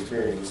relatable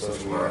experience with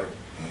social media. Right.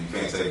 And you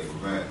can't take it for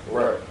granted.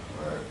 Right.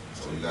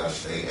 So you gotta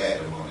stay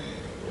active on it.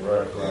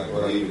 Right.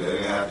 Believe it. They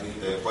didn't have to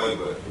hit that play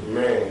button.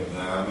 Man. You know what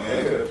I mean?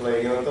 They could have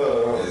played Young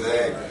Thug, huh?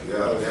 Exactly.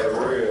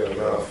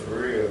 For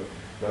real.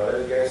 No,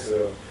 that's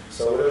gangster.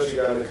 So what else you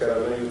got in the cut? I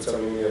know you were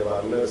telling me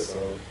about another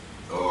song.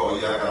 Oh,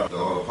 yeah, I got the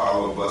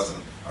Pablo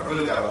busting. I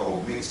really got a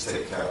whole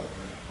mixtape calendar.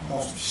 I'm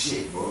on some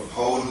shit, bro.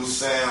 Whole new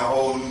sound,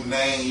 whole new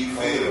name, you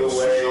feel?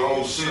 Switch your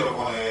whole shit up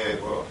on the head,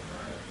 bro.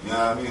 You know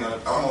what I mean?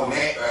 I'm on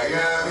that, right? You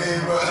know what I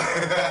mean, bro?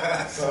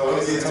 So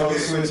it's a total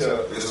switch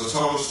up. It's a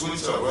total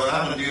switch up, bro.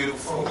 I done did it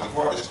before. The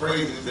part that's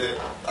crazy is that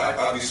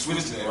I be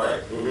switching it,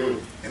 right?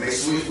 And they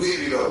switch with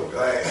me, though.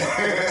 Like,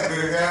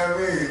 you know what I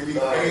mean? It be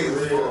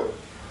crazy, bro.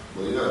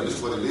 But yeah, this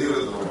is what it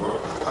is, though, bro.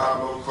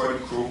 Pablo, Cuddy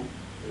Crew.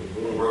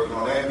 Working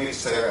on that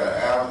mixtape. I got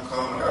an album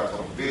coming. I got a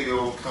couple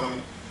videos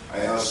coming.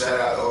 Shout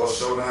out to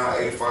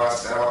Showdown 85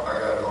 South. I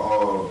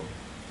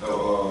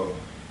got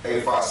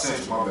 85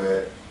 Central, my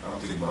bad. I don't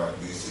think about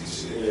this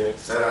shit. Yeah.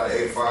 Shout out to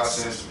 85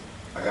 Central.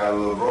 I got a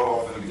little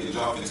bro. I'm finna get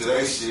jumped into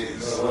that shit.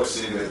 This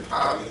shit that's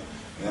popping.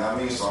 You know what I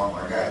mean? So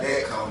I got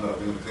that coming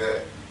up in the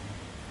cut.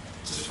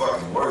 Just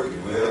fucking working,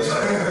 man.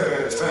 Trying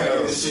to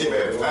get this shit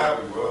back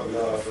popping, bro.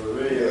 Nah, for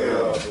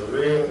real.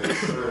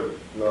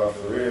 Nah,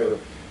 for real.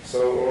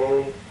 So,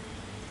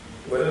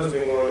 what else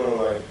been going on?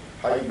 Like,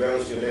 how you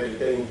balance your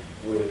day-to-day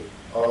with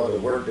all the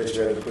work that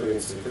you have to put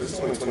into? Because it's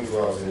only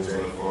 24 hours in a day.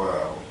 24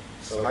 hours.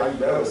 So how you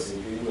balance it?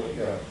 You know, you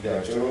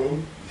got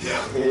June.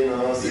 Yeah. You know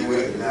what I'm saying?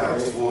 With it now,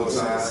 it's full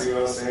time. See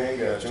what I'm saying?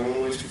 You got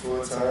June with you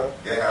full time.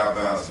 Yeah, how I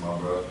balance it, my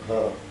brother.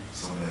 Huh.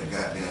 Some of that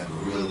goddamn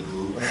gorilla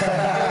glue.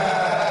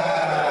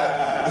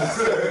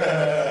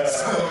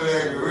 Some of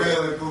that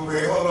gorilla glue,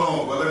 man. Hold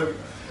on, but let me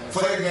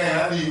play the game.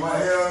 I need my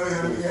hell,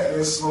 man. We got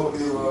this smoke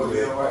deal over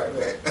there right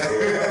back.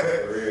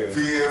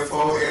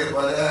 PF4,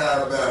 everybody,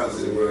 how I balance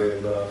it, bro.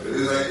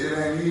 It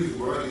ain't easy,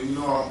 bro. You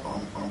know,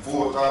 I'm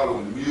full throttle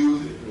with the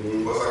music.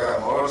 Plus, I got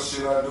my other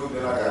shit I do.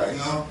 Then I got him.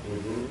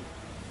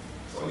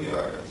 So yeah, I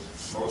got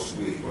smoke some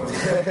weed, bro. Do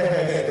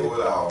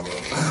it all, bro.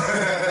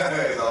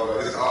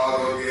 It's all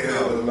gonna get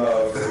him. No,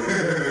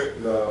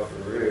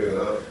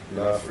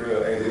 for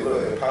real. And look,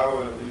 the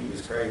power of the weed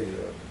is crazy,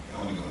 though. You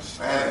don't even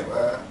stand it,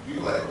 bro. You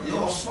like, you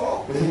don't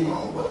smoke. You don't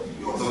know what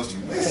you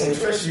missing. I don't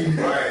trust you.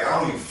 Right, I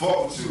don't even fuck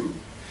with you.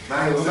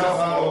 Once I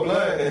follow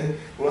blood,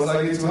 once I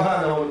get too high,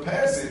 I don't want to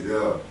pass it.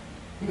 Yeah.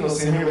 You gonna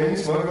see him and you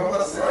smoking on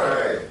myself.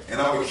 Right.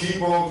 And I'm gonna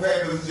keep on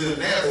packing because it's just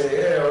natural.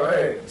 Yeah,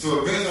 right. So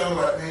eventually I'm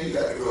like, man, you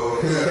got to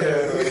go.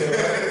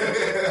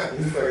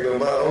 You fucking go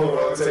my own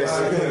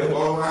rotation.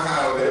 Blow my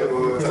house, that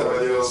boy. Talking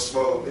about your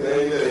smoke. Yeah,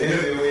 you better hit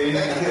it, man.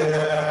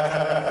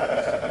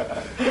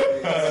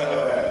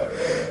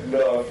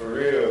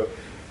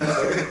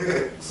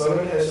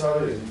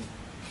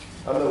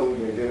 I know we've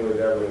been dealing with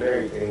that and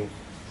everything.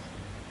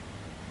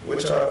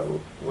 What y'all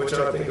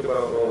think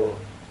about,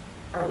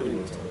 I really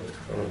want to talk about this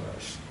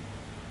coronavirus.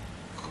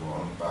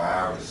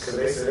 Coronavirus. Because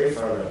they said they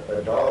found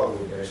a dog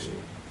with that shit.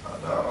 A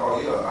dog? Oh,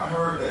 yeah, I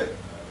heard that.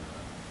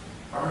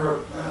 I heard,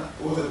 man,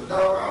 was it a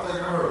dog? I think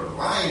I heard a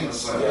lion or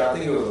something. Yeah, I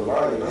think it was a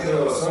lion. I think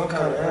it was some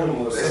kind of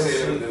animal. They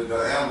said the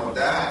animal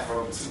died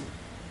from it, too.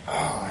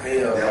 Oh,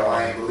 hell. That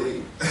I ain't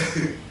believe.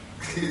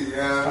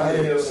 Yeah, I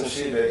didn't know some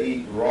shit that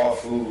eat raw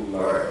food,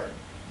 like right.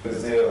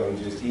 gazelle, and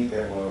just eat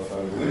that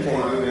motherfucker. We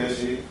can't do that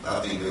shit. I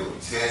think they were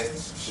testing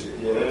some shit.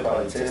 Yeah, they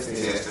probably tested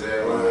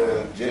that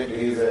lion. Injected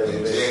his ass.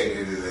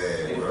 Injected his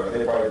ass, bro.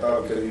 They probably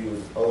thought because he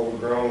was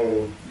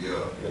overgrown,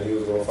 yeah, that he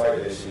was gonna fight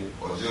that shit.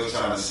 Or just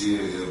trying to see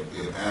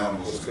if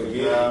animals could get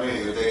you know what I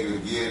mean? If they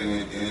could get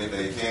it, and if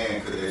they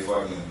can, could they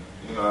fucking,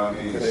 you know what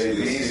I mean? Could they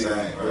beat it's the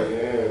same, right?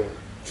 Yeah.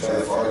 Trying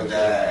to fucking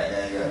die, they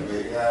ain't got to be,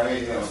 you know what I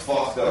mean? You're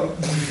fucked up.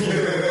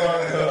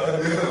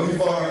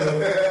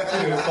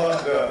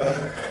 Fucked up.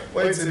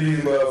 Wait till these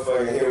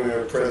motherfucking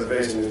human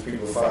preservationist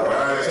people find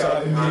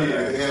out.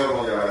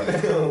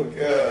 Oh,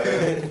 God.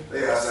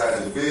 They outside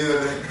the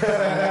building.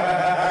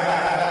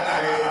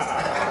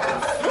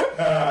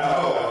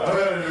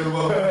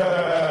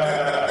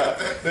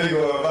 They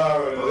going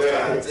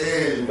viral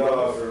today.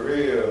 Nah, for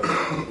real.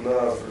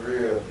 Nah, for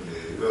real.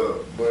 Yeah.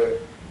 But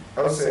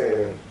I'm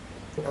saying,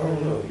 I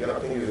don't know. Y'all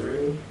think it's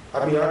real? I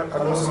mean, I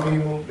know some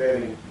people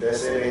that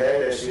say they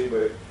had that shit,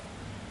 but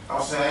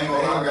I'm saying, I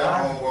got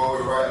a homeboy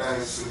with right now,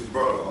 his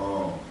brother.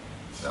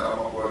 Shout out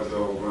my boy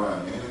Joe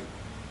Brian, man.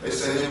 They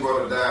say his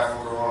brother died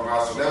from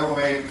coronavirus, so that one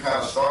made me kind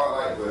of start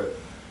like, but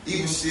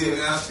even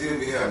still, I still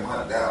be having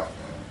my doubts,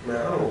 man.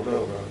 Man, I don't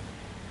know,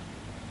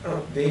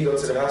 bro. Did he go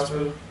to the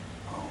hospital?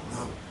 I don't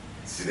know.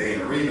 See, they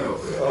in Reno.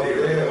 Oh,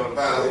 yeah.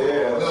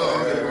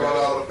 No, they brought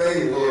all the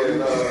Facebook.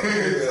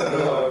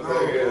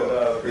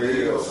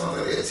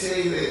 Something they tell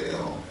you that you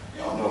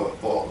don't know what the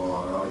fuck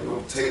going on. You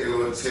don't take the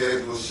little tests,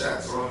 little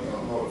shots on you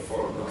don't know what the fuck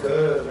going on.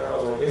 Because I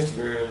was on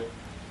Instagram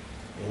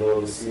and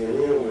on the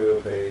CNN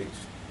web page,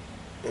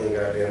 and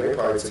goddamn, they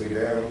probably took it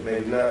down.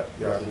 Maybe not.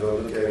 Y'all can go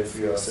look at it for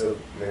yourself.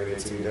 Maybe they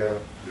took it down.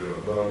 Yeah.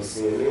 But on the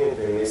CNN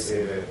thing, they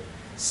said that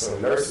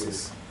some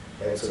nurses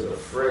had took a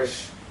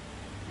fresh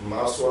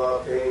mouth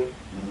swab thing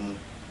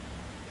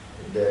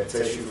that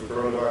tests you for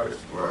coronavirus.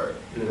 Right.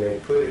 And they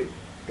put it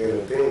in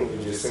the thing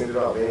and just sent it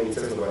off. They didn't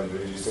test nobody,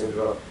 but they just sent it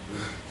off.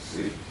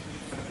 See?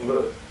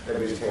 Look, that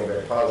bitch came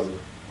back positive.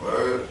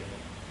 Word?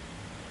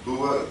 Who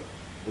was it?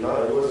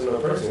 No, it wasn't a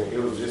person. It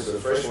was just a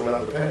fresh one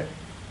out the pack.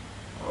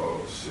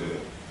 Oh, shit.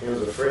 It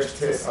was a fresh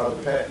test out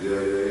the pack. Yeah.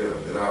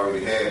 That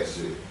already had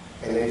shit.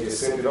 And they just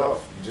sent it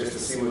off just to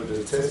see what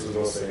the test was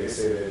going to say. They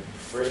said that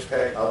fresh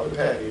pack out the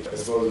package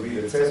that's supposed to be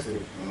the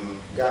testing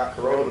got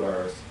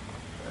coronavirus.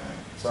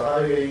 So how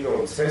the hell you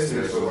going to test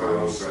it? Come on,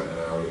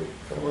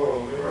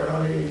 man. How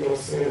the hell you going to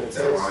send a test?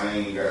 I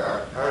ain't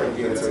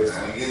getting tested. I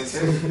ain't getting tested.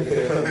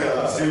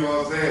 See what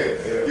I'm saying?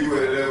 Yeah. You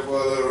put it there for a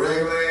little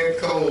regular and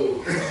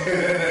cold.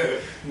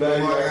 Now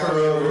you got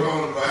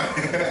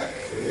coronavirus.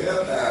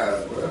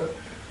 Yeah, bro.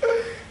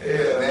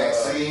 Yeah,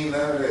 vaccine,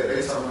 none of that.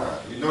 They talking about,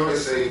 you know they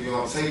say if you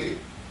don't take it,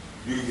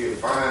 you can get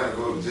fined and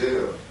go to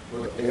jail.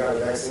 They got a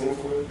vaccine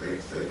for it? They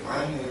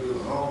claim they do.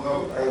 I don't know.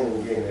 I ain't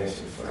even getting that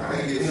shit. I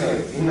ain't getting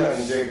shit. You're not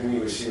injecting me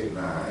with shit.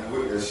 Nah, I ain't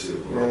with that shit,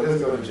 bro. Man, let's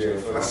go to jail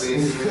for I see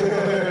you.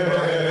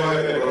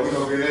 Bro, we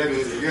gonna get that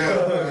bitch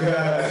together. Oh,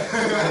 God.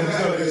 Let's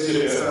go to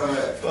jail.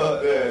 Fuck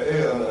that.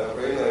 Hell no,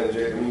 bro. You're not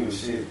injecting me with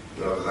shit.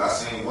 Yo, cause I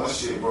seen one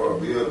shit, bro.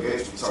 Bill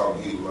Gates was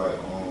talking. He was like,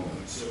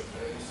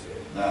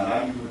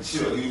 nah, you can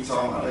chill. He was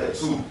talking about that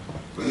too.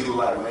 But he was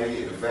like, when they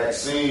get the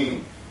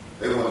vaccine,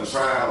 they want to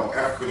try it on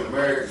African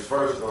Americans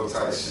first, though,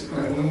 type shit.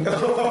 Man.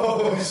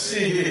 Oh,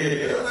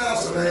 shit.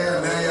 So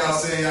now y'all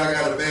saying y'all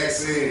got a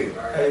vaccine.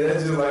 Hey,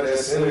 that's just like that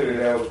senator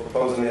that was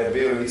proposing that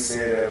bill. He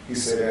said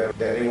that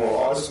they want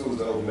all the schools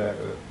to open back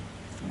up,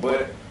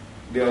 but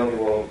they only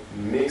want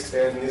mixed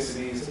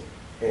ethnicities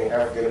and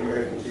African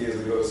American kids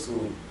to go to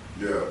school.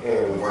 Yeah,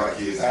 and white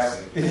kids.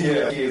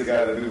 Kids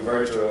got to do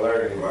virtual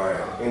learning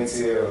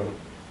until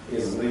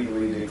it's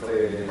legally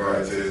declared.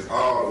 Right, it's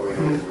all the way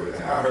over it.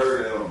 I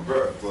heard it on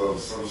Breakfast Club,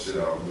 some shit I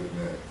was looking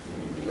at.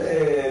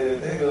 Man,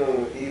 they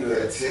gonna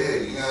either tell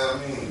you know what I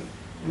mean?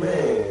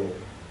 Man.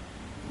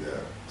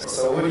 Yeah.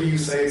 So what do you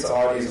say to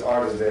all these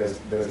artists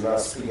that's not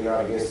speaking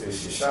out against this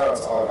shit? Shout out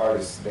to all the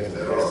artists that's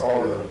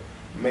on the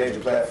major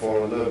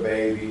platform, Lil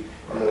Baby,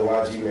 I know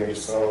YG made a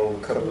song, a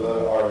couple of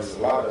other artists, a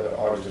lot of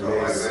artists that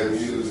made some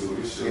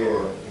music.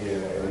 Yeah,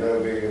 and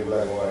none bigger than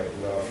Black and White.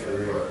 No, for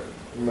real.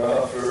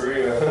 No, for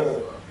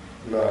real.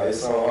 No,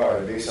 it's on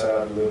hard. Big shout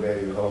out to Lil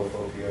Baby, the whole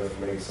folk here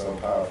for making something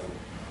powerful.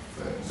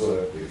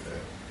 But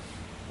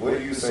what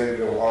do you say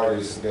to them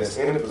artists that's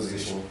in a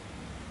position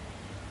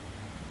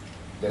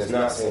that's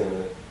not saying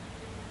that?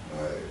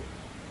 Like,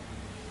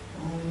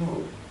 I don't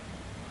know.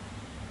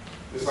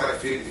 It's like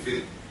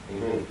 50-50.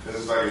 Because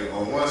it's like,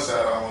 on one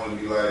side, I want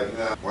to be like,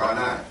 why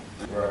not?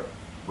 Right.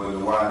 But the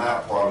why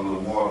not part a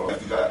little more.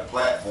 If you got the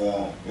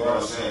platform, you know what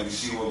I'm saying, you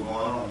see what's going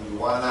on.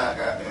 Why not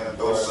goddamn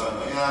throw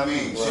something, you know what I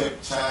mean?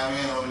 Shit, chime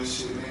in on this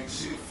shit, nigga.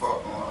 Shit,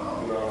 fuck going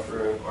on. No, for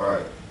real.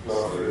 Right.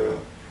 No, for real.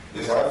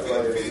 It's how I feel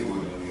like fit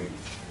with them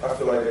niggas. I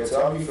feel like that too.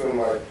 I be feeling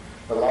like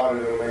a lot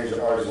of them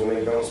major artists, when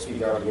they don't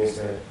speak out against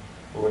that,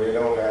 or they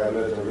don't have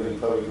nothing really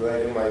public,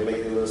 like they might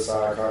make their little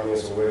side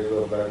comments or wear their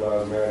little Black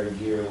Lives Matter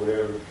gear or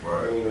whatever.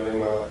 Right. And, you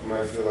know, they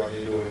might feel like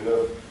they're doing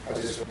enough. I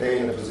just, they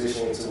in a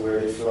position to where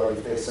they feel like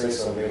if they say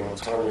something, they're going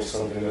to tarnish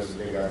something else that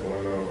they got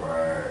going on.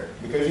 Right.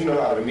 Because you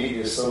know how the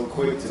media is so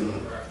quick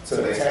to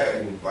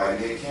attack you. Like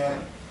Nick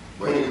Cannon.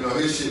 But you know,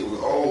 his shit was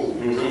old.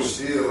 It was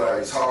still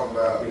like talking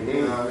about, you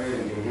know what I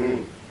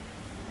mean?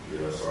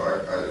 Yeah, so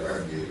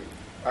I get it.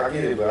 I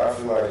get it, but I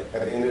feel like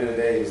at the end of the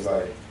day, it's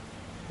like,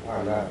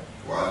 why not?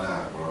 Why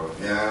not, bro?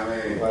 You know what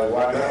I mean? Like,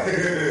 why not?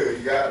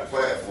 You got a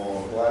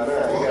platform. Why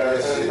not? You got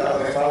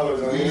 100,000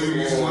 followers on You Instagram.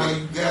 reason why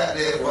you got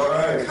that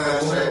fucking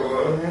contract,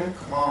 bro.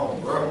 Come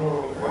on, bro.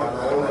 Why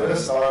not? Don't let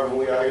us starve when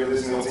we out here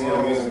listening to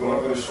your music going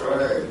through the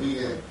strike. We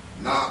get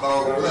knocked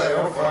off the Like,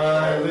 I'm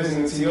fine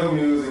listening to your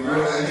music. You know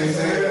what I'm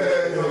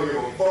saying? You don't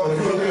give a fuck. You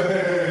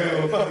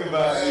don't fuck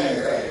about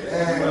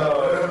it. No,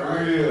 that's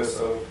real.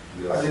 So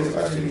I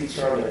just be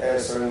trying to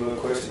ask certain little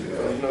questions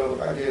because, you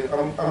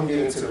know, I'm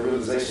getting to the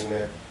realization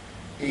that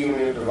even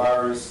if the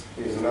virus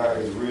is not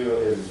as real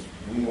as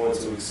we want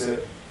to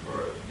accept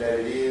that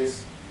it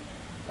is,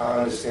 I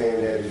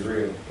understand that it's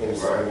real in a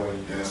certain way.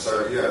 Yeah,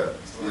 sir. Yeah.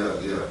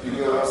 You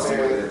know what I'm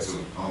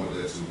saying? I'm with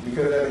that too.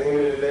 Because at the end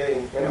of the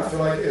day, and I feel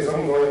like this,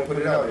 I'm going to put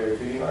it out there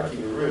because, you know, I keep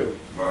it real.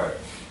 Right.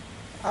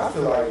 I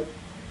feel like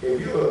if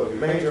you're a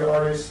major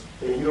artist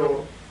and you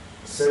don't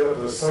set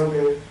up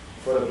something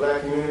for the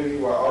black community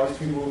while all these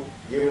people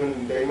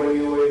giving their money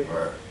away,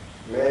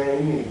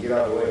 man, you need to get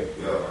out of the way.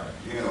 Yeah,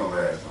 you know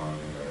last time.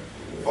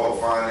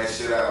 Folk find that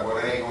shit out,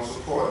 but they ain't gonna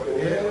support it.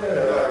 Yeah,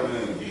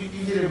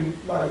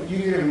 you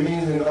get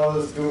millions of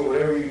dollars doing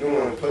whatever you're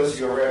doing, plus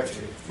your rap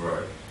shit.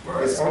 Right.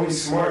 It's only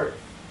smart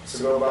to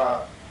go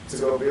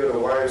build a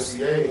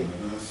YMCA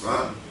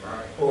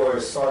or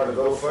start a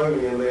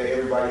GoFundMe and let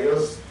everybody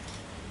else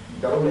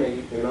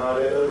donate and all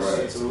that other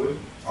shit to it.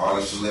 All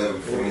these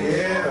celebrities.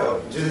 Yeah,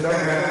 just don't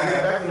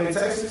get back in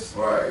Texas.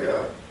 Right,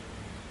 yeah.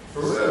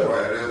 For real.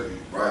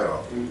 Right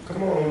off.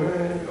 Come on,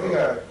 man. They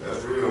got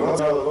that's real. $1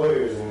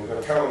 lawyers and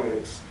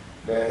accountants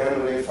that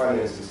handle their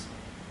finances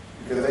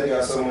because they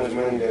got so much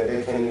money that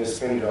they can't even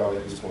spend it all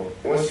at this point.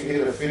 Once you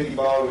hit a 50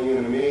 ball and you're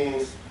in the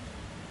millions,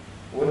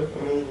 you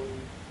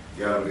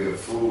gotta be a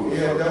fool.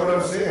 Yeah, that's what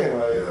I'm saying.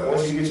 Like,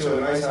 once you get you a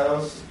nice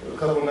house, a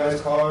couple nice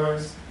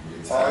cars,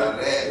 tired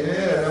of that. Yeah,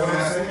 that's what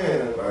I'm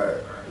saying. Right.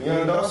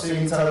 Young Dog said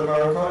he tired of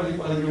buying cars, he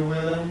probably get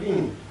away with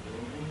Lamborghini.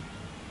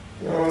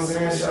 You know what I'm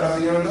saying? Shout out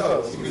to Young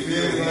Dog. You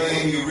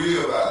ain't be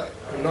real about it.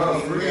 No,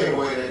 for real. The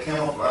way that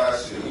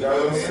camouflage shit. You know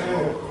what I'm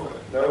saying?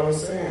 That's what I'm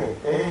saying.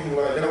 And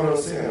like, that's what I'm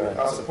saying. Like,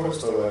 I support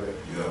stuff like that.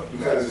 Yeah.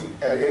 Because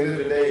at the end of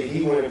the day,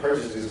 he went and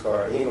purchased his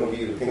car. He ain't gonna give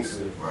you the pink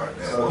slip. Right.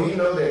 So he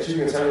know that you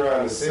can turn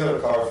around and sell the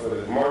car for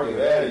the market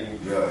value.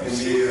 Yeah. And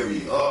still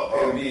be up.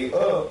 And be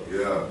up.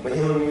 Yeah. But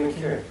he don't even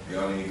care. He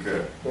don't even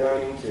care. He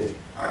don't even care.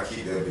 I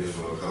keep that bitch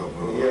for a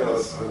couple of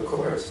years. Of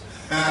course.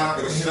 I'm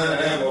gonna shut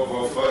that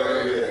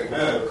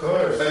motherfucker. Of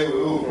course. Play with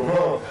who?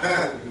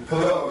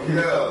 Pull up. Yeah.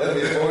 That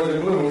bitch orange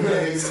and blue.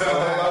 He's talking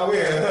about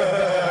win.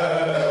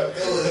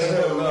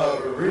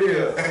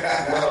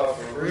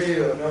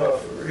 No,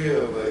 for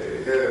real, but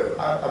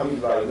I be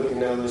like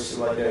looking at little shit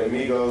like that.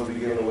 Amigos be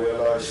giving away a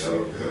lot of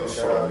shit.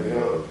 Shout out to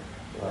them.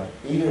 Like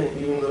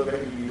even Lil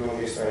Baby be doing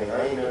his thing. I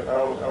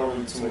don't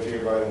really too much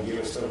everybody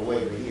giving stuff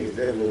away, but he is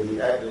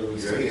definitely actively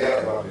speaking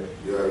out about it.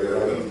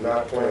 Like, he's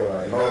not playing.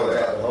 Like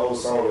the whole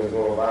song is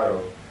going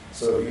viral.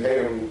 So if you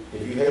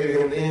hated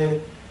him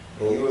then,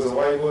 and he was a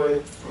white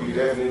boy, you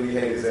definitely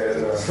hate his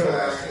ass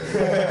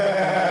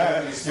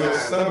now. Your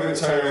stomach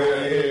turned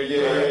when you hear,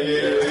 yeah.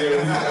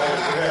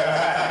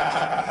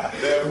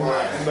 That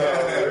one. No,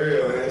 for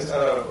real, man.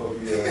 Shout out to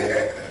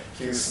man.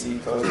 QC,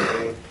 Coach A,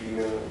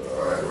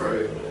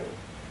 right. Man.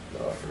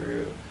 No, for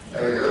real.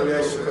 Hey, let me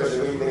ask you a question.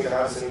 What do you think of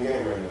hottest in the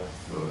game right now?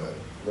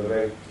 Lil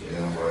Baby.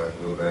 Young boy.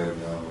 Lil Baby.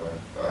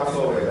 I fuck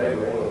with Baby, I ain't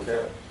gonna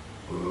care.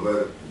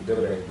 The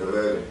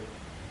Baby.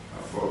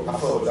 I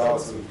fuck with Dog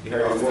too. You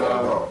heard his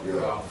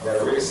that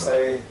Rick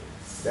Slade,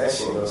 that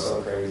shit goes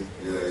so crazy.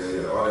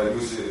 Yeah. All that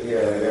new shit.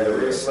 Yeah, that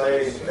Rick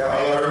Slade. I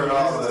heard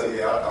all of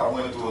it. I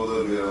went through a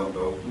little bit of them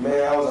though.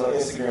 Man, I was on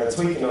Instagram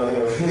tweaking on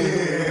him.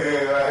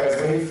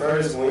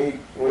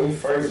 when he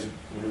first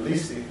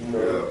released it, you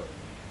know,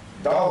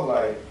 Dog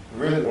like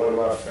really one of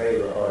my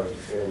favorite artists.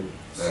 You feel me?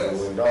 So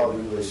when Dog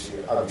do this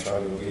shit, I be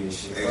trying to go get his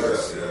shit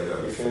first.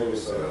 You feel me?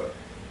 So.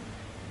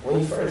 When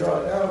he first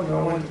dropped the album,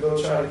 I wanted to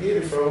go try to get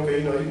it from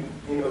him, because,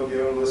 you know, get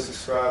on a little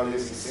subscribe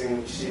list and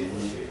send me shit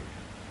and shit.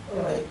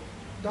 I'm like,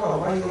 dog,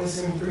 why you only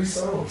send me 3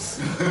 songs?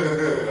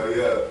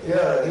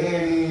 Yeah, he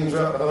ain't even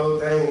dropped the whole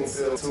thing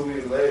until 2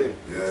 weeks later.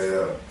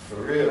 Yeah. For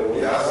real.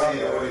 I seen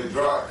it when it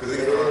dropped, because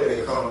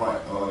it come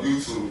like on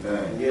YouTube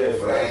thing. Yeah,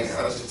 but I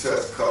just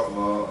touched a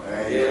couple of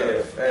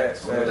them.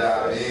 Facts.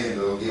 Dialed in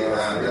though.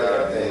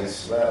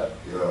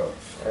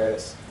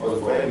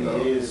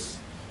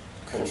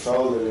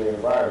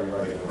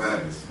 environment right now.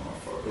 Man, this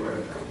motherfucker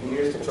right now. He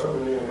is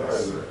controlling the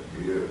environment.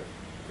 Yeah.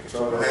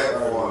 Controlling I the had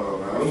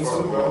environment. fun, man. Me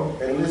too, bro.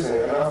 And listen,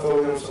 and I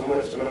feel him so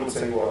much, and I'm gonna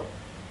tell you why.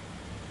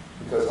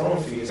 Because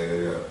home fees.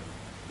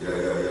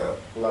 Yeah.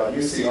 Like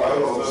you see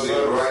all his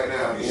little brothers right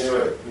now.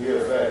 Yeah,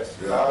 facts.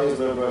 Yeah. All his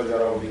little brothers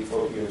got on big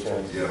 4P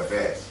changes. Yeah,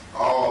 facts.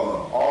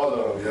 All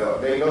of them. Yeah.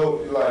 They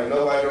know, like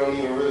nobody don't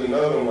even really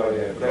know them like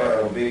that.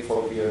 They're on big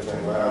 4P changes.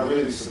 Like, I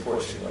really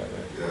support shit like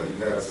that. Yeah, you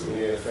got to.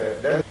 Yeah,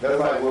 fact. That's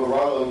like what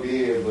Rollo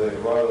did, but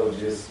Rollo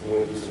just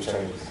went through some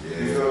changes. Yeah.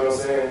 You feel what I'm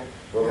saying?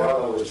 But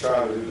Rollo was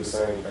trying to do the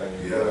same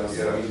thing. You know what I'm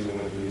saying? Yeah. He just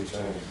went through his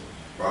changes.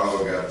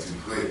 Pablo got too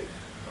quick.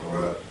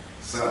 Or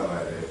something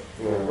like that.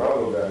 Man,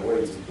 Rollo got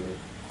way too quick.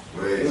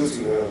 Way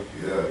too young.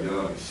 Yeah,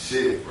 young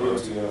shit, bro.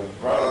 Too young.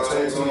 Rollo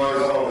 22 years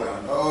old.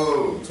 I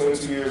know.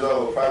 22 years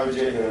old, private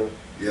jet him.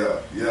 Yeah.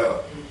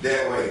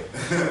 That way.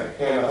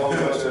 And a whole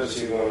bunch of other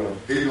shit going on.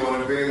 He doing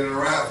the bigger than the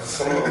rappers.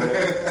 Come on,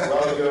 man.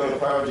 Rollo get on the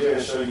private jet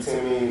and show you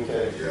 10 million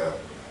cash. Yeah.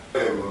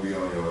 They gonna be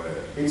on your ass.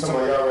 He talking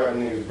about y'all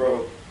rapping niggas,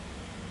 bro.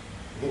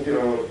 He get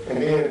on, and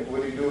then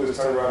what he do is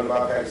turn around and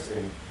buy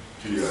Pakistan.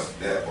 Yeah,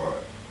 that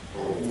part.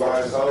 He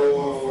buy his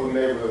whole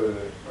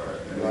neighborhood.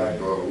 Right. And then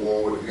go to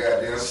war with the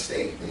goddamn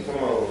state.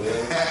 Come on,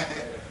 man.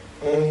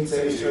 And he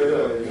tell you straight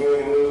up, if you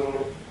ain't Muslim,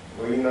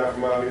 or you not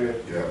from out here,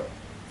 Yeah.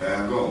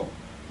 Fam, go.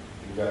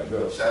 you got to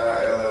go. Shout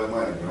out LL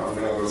Money, man. I'm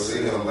gonna go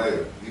see him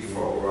later. He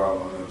fought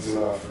around on them too.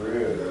 Nah, for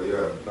real.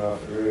 Yeah. Nah,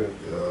 for real.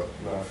 Yeah.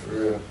 Nah, for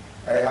real.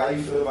 Hey, how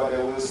you feel about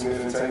that Will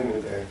Smith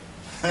entertainment thing?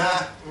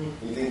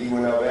 You think he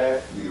went out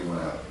bad? He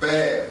went out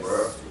bad,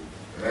 bro.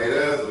 Hey,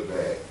 that's a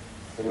bad.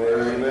 He made it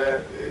really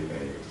bad? Yeah, he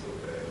made it so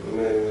bad.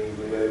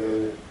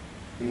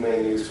 He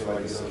made niggas feel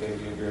like it's okay to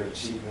get a girl to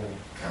cheat, man.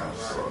 Kind of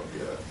sort,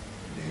 yeah.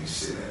 Then you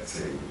sitting at the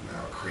table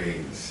now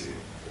creating shit.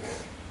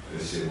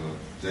 This shit was,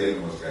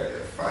 Jada must got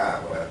that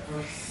 5,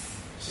 boy.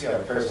 She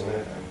got a curse on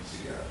that thing. She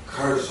got a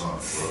curse on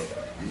it,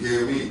 bro. You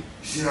hear me?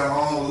 She got her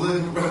own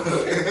looking, bro.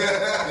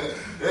 That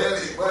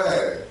is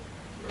bad.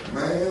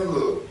 Man,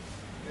 look.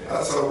 I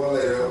told my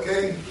lady,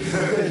 okay?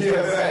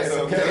 Yeah, facts,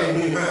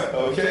 okay.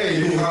 Okay.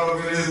 You call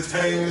me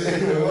entertainment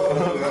shit.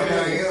 I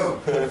am.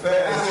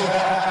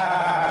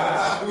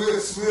 Facts. Will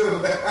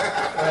Smith.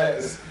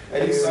 Facts.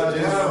 And you saw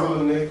Jason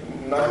Derulo, Nick,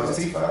 knock his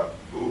teeth out?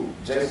 Ooh.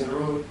 Jason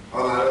Derulo? Oh,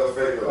 no, that was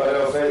fake. Oh, that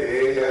was fake?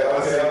 Yeah.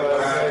 Okay,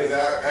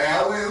 I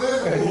went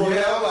looking.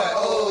 Yeah, I'm like,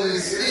 holy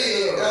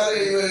shit. I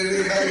didn't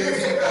even knock his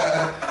teeth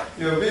out.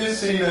 Yo, bitch,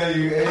 she know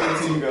you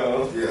 18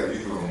 gone. Yeah, you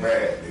going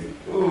bad,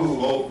 nigga.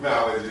 Ooh. Open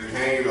mouth and just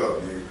hang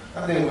up, nigga.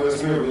 I think Will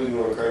Smith really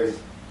going crazy.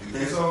 You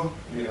think so?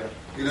 Yeah.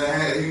 He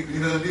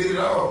done did it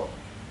all.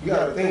 You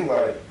gotta think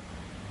like,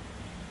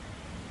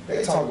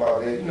 they talk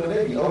about that, you know,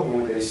 they be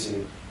open with that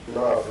shit.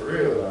 Nah, for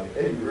real, like,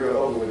 they be real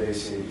open with that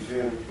shit, you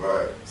feel me?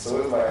 Right. So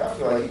it's like, I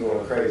feel like he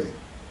going crazy.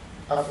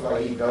 I feel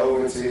like he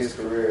dove into his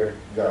career,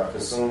 got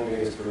consumed in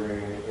his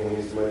career, and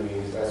his money,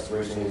 and his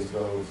aspiration, and his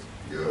goals.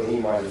 Yeah. And he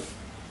might have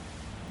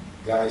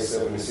got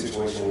himself in a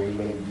situation where he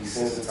may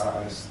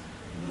desensitized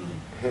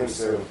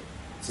himself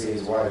to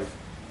his wife.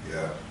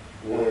 Yeah.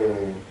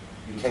 When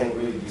you can't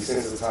really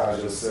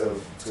desensitize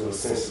yourself to a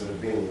sensitive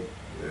being.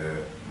 Yeah.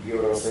 You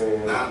get what I'm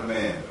saying? Not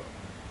man,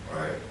 though.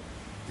 Right.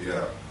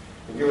 Yeah.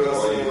 You get what I'm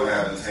saying? You're going to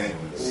have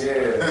entanglements. Yeah.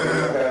 You're gonna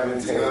have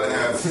entanglements. You're going to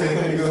have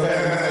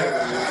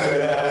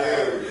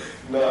entanglements.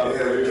 No,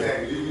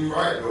 Yeah, you be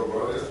right, though,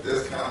 bro.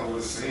 That's kind of what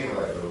it seemed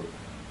like, though.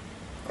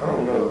 I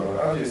don't know,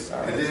 bro. And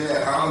then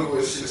that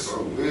Hollywood shit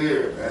so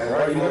weird, man.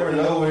 Right, you never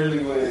know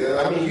really what.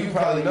 Yeah. I mean, you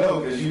probably know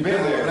because you've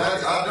been there. I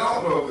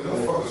don't know, because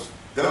those fuckers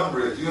dumb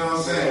rich, you know what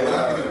I'm saying? But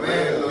I can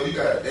imagine, though, you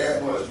got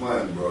that much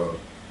money, bro.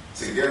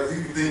 Together,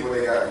 you can think what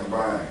they got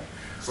combined.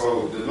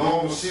 So the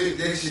normal shit,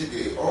 that shit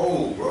get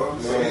old, bro.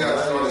 So you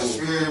gotta start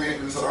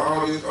experimenting to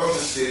all this other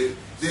shit.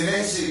 Then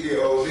that shit get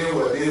old. Then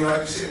what? Then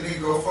like the shit nigga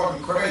go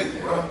fucking crazy,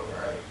 bro.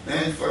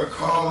 Then you fucking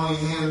call on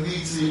your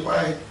need to your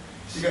wife.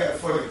 She got the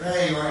fucking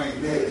thing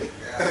right there. You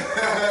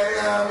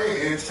know what I mean?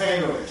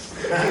 Entanglements.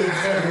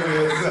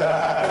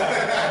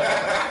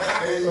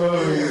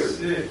 Oh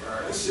shit.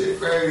 That shit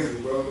crazy,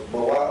 bro.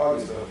 But why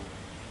August though?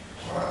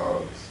 Why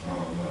August? I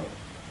don't know.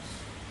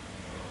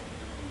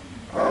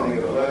 That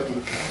nigga lucky.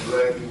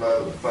 Lucky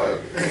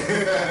motherfucker.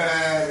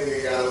 Nigga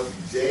got him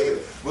jail.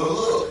 But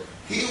look,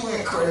 he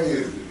went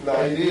crazy. No,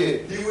 he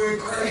did. He went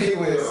crazy. He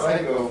went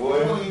psycho, boy.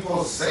 You wasn't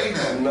supposed to say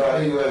nothing. No,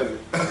 he wasn't.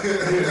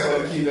 He was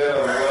supposed to keep that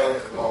on the low.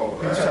 Come on,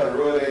 He man. trying to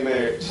ruin their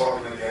marriage.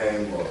 Fucking the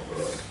game up,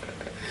 bro.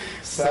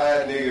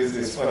 Side niggas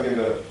is fucking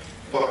up.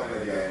 Fucking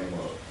the game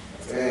up.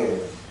 Damn.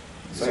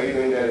 So you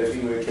think that if he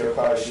would have kept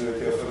quiet, she would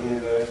have kept fucking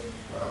his ass?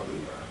 Probably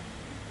not.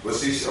 But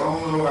see, I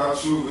don't know how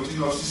true, but you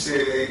know, she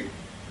said they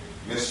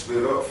been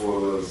split up for a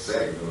little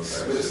second or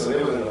something. So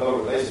they was in a whole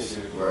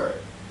relationship. Right.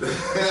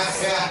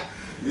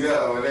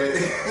 Yeah, when they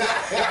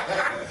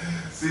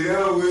see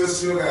that Will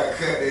Smith gotta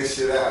cut that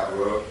shit out,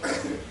 bro.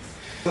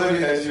 Let me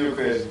ask you a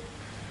question.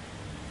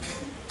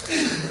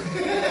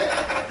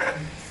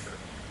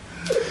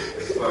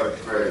 It's fucking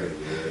crazy,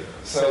 man.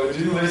 So would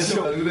you let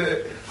your do that?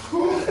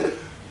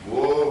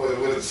 Boy,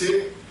 with a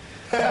chick?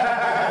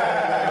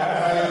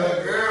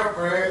 Girl,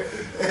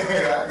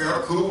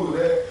 I'm cool with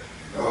that.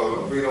 No,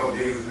 don't bring no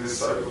niggas in this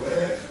circle,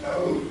 man.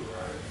 No.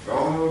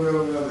 Don't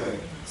know nothing.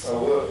 So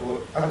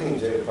what? I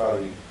think Jada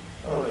probably.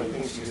 I don't know. You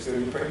think she can still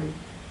be pregnant?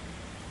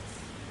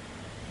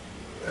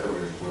 That was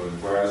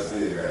where I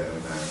said, got no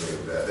time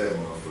for that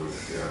motherfucker.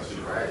 Yeah, she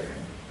right.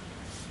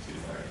 She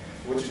right.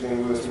 What you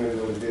think Will Smith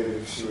would have did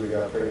if she would have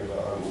got pregnant by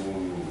her?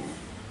 Ooh.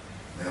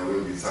 Man,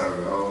 we'll be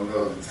talking, I don't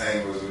know if the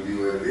tangles would be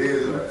what it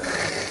is right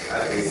now. I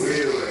think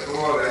Will, like, come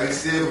on, man, he's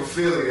still from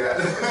Philly,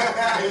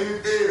 How you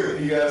feel?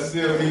 You gotta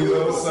still be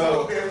little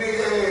so.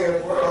 Yeah,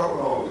 bro, hold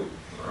on.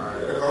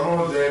 Right. Come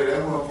on, Jada,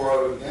 that's one part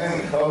of the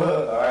game. Hold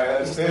up, alright, I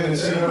understand the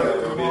shit,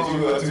 bitch, you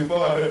went too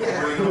far.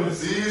 Don't bring no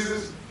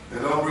diseases,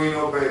 and don't bring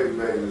no baby in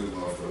this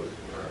motherfucker.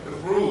 That's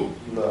rude.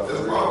 No,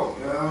 that's wrong,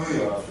 you know what I mean?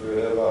 No, for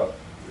real, that's law.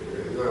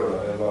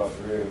 Yeah, that's law,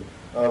 for real.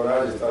 I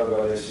just thought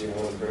about that shit and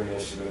wanted to bring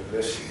that shit up.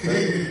 That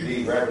shit,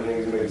 these rapper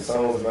niggas make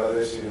songs about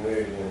that shit and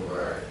everything.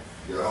 Right.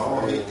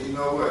 Yeah, you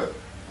know what?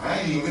 I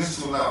ain't even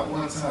listened to it not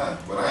one time,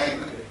 but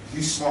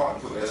he's smart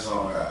to put that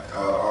song out,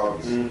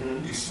 August.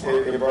 Mm-hmm. He's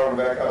smart. It brought him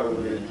back out a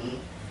little bit. Mm-hmm.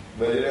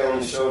 But it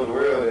only showed the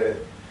world that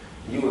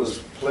you was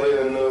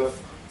player enough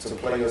to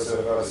play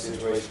yourself out of the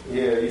situation.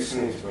 Yeah, you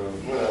snitch, bro.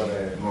 You're not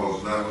bad. No,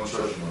 it's not gonna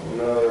trust you no more.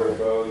 No,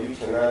 bro. You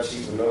cannot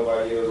cheat with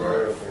nobody else's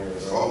girlfriend.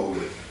 It's over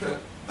with.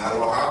 Not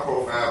on high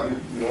profile.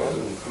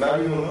 Not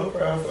even low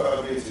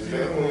profile bitches. They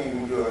don't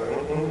even do it.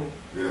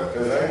 Yeah.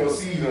 Because I ain't gonna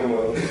see you no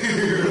more. You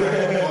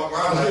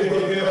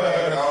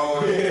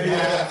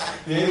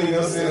ain't even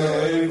gonna see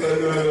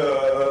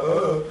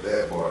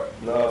that part.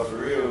 No, for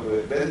real,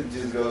 but that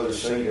just goes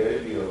to show you that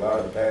it'd be a lot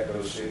of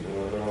Paco shit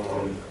going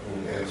on.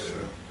 Yeah,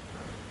 sure.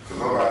 Because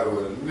nobody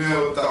would have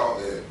never thought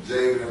that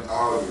Jada and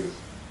August,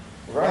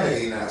 right,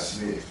 he not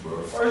snitched,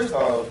 bro. First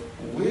off,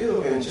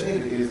 Will and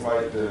Jada is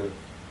like the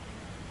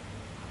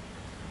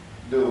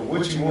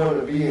what you want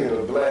to be in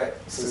a black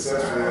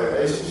successful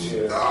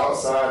relationship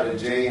outside of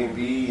J and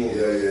B and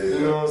you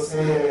know what I'm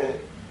saying?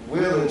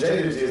 Will and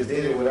Jada just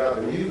did it without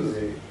the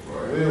music.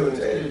 Right. Will and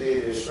Jada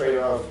did it straight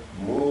off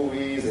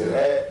movies and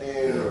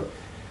acting. Yeah.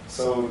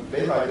 So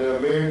they like the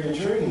American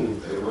dream.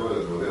 They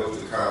was, but they was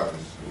the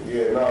copies.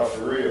 Yeah, nah,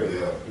 for real.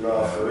 Yeah.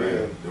 Nah, for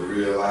real. The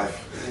real life.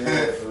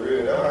 Yeah, for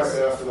real. That's why I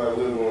said I feel like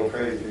Will going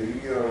crazy. You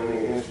get on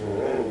any instrument,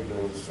 they ain't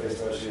doing this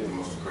space out shit.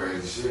 Some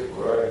crazy shit,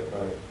 bro.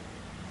 Right.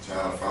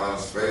 Trying to find a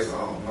space, I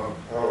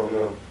don't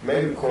know.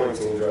 Maybe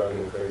quarantine driving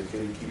him crazy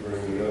because you keep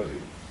bringing me up.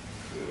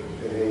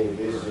 And then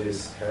this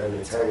just had an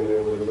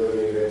entanglement with a little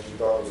nigga that you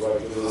thought was like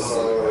a little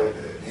song. Like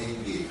that. Then you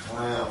get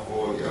clown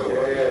for it, yo.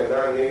 Yeah,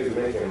 now niggas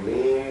making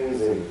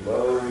memes and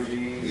emojis.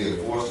 You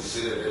get forced to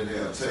sit at that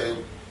damn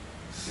table.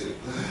 Sit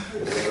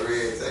at that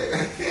red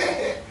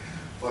table.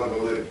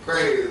 Fucking look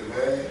crazy,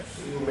 man.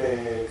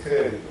 Man, cut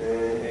it,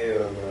 man.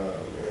 Hell nah,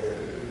 man.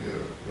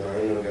 Yeah. Nah,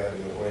 ain't no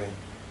goddamn way.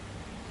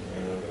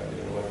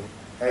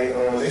 Hey,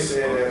 they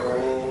said that,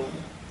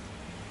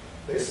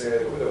 they said,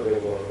 what else been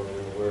going on in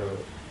the world?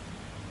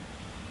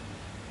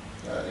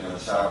 Goddamn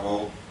Chapo.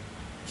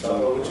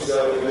 Chapo, what you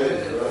got in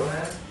there, bro?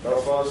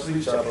 Don't fall asleep,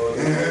 Chapo.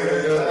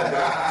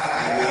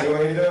 You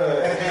ain't done.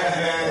 I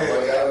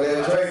got to let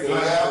Drake do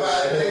that.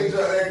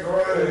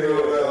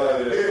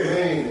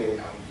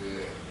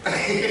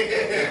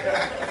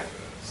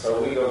 So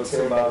we go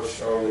 10 bottles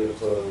strong in the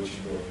club. What you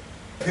doing?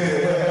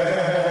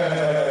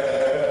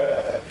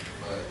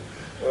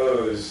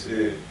 Oh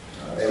shit!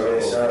 Hey man,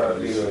 shout out to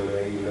Vito,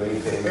 man. You know you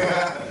can't.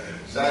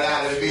 Shout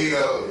out to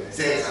Vito.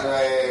 Text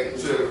man,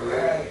 trip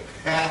man.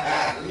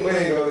 We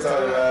ain't gonna talk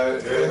about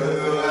it. We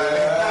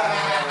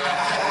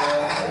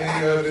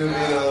ain't gonna do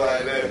Vito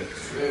like that.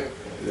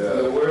 Yeah,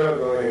 the world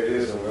gonna hear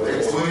this one.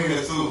 They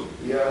swinging too.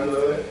 Yeah, I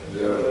know it.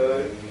 Yeah, I know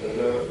it. I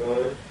know it,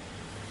 man.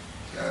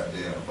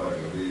 Goddamn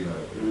fucking Vito.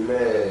 Man,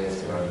 that's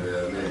my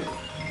damn nigga.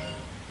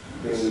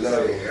 This is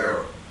like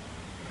era.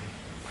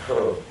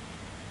 Oh.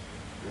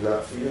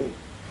 Not for you.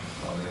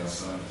 Oh, damn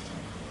son.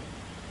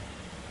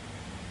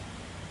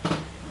 I'm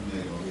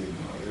not gonna leave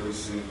every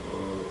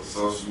single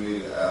social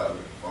media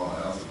outlet,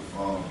 answer the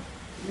phone.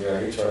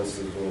 Yeah, he trying to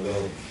see what's going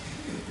on.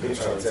 He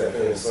trying to tap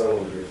in some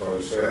with your phone.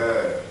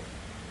 Sure.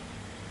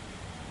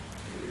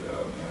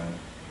 Yeah, man.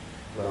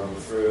 No,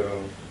 but for real,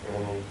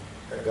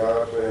 that God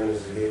plan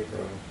is a hit,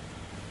 bro.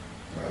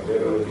 I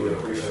definitely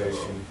appreciate you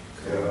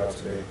coming out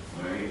today.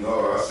 Man, you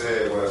know, I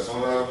said, well, as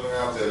soon as I went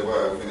out there,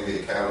 we're finna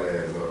hit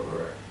Cadillacs up,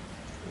 bro.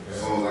 As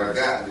soon as I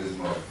got this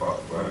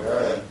motherfucker, bro.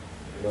 Right.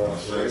 No,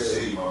 straight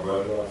C, my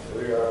brother. No, for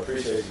real, I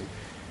appreciate you.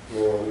 You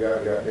know, we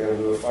got goddamn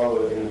do a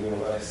follow-up interview in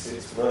like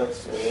 6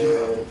 months,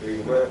 man,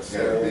 3 months.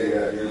 Got a big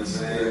out, you know what I'm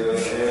saying?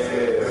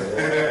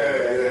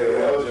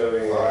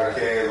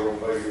 Podcast on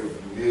fucking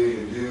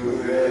million views.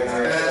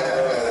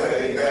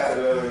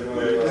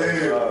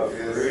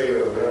 For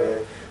real, man.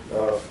 No,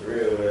 for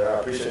real, man. I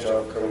appreciate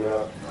y'all for coming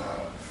out.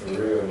 For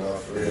real, no,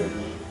 for real.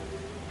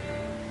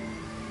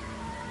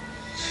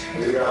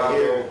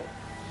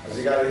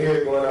 You gotta hear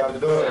it going out the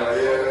door. Yeah,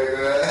 you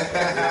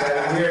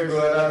gotta hear it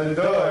going out the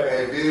door.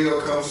 Hey,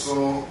 video comes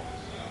soon,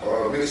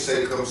 or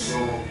mixtape comes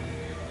soon.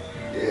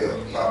 Yeah,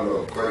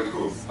 Pablo, great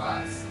crew.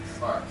 Sparks.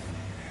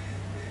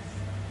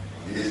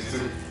 Yes,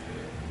 too.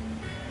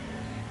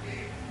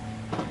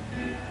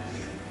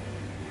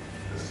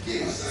 Let's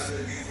get it.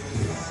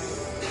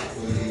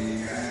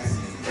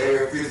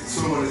 Area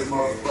 52 in this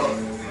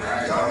motherfucker.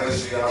 Y'all make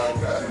sure y'all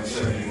got them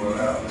check people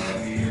out, man.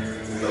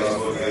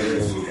 Facebook,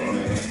 YouTube, on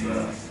the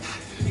Instagram.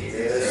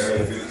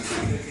 Area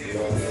 52. You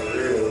know, for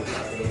real.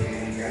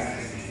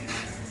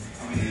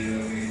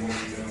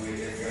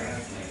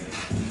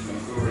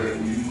 Correct.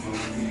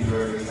 When you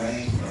heard his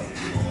name,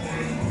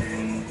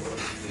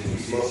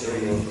 Most of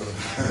them.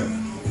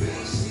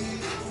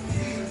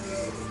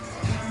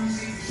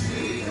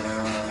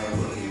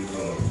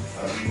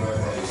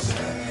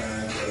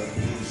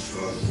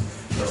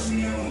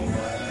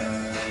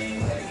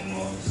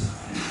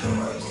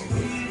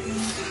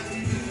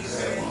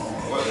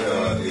 What the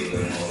hell I did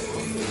that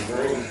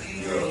motherfucker?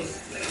 Yo.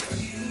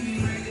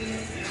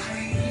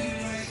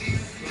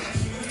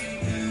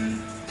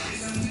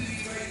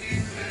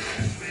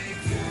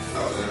 I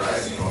was in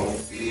ice and whole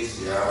fish,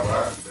 yeah, I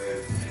watched it,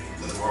 baby.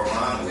 Look for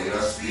around the way I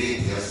speak,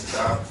 yes,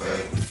 Chapo,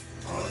 baby.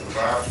 On the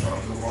vibe, from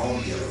the home,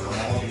 yeah, come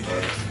on,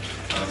 baby.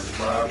 I'm just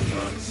probably on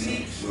the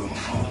team, show my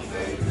home,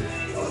 baby.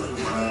 I look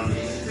around,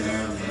 reach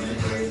down, man,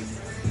 baby.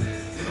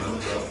 Then I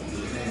look up and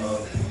look him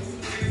up.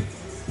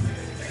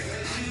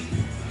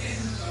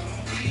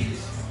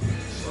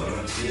 So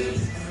I'm chill.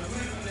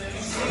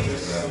 So I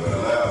just got a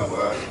loud,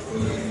 boy.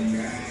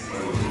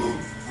 It was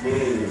Luke.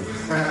 Real.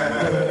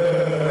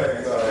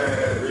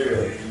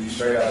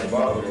 Straight out the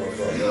bottle,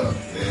 motherfucker.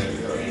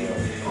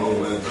 Yeah.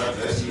 Always drop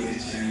that shit.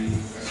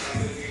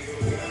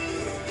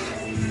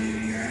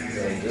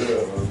 That's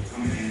good, man.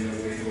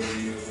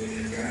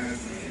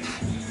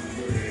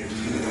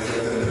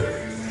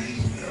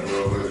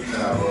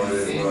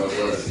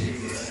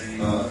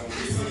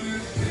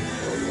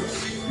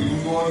 You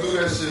was going through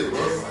that shit,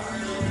 bro.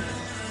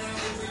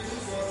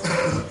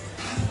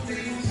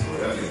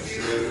 That nigga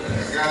shit.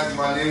 Got you,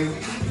 my nigga.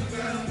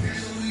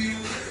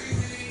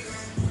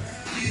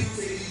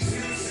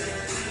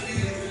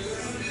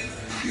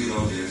 You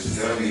don't just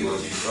tell me what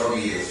you show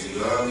me that you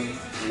love me.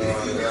 No,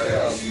 you got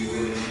that issue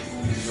with him.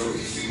 You show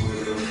issue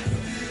with him.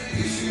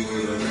 Issue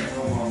with him. Man,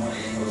 come on, man.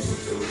 You know, so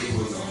he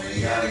was on the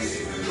reality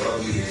shit. And love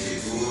me and shit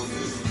too.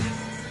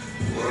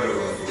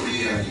 Whatever. For me,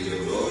 I need a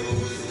love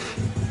with it.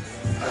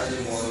 I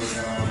just want to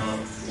sound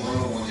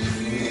one-on-one just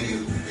me and you.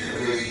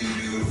 Baby, you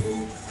beautiful.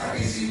 I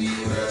can see me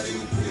without you.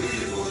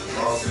 Beautiful.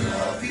 Crossing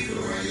out people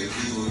around you.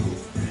 Beautiful.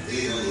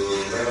 Even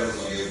little letters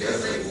on your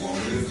desk like one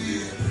with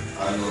you.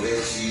 I know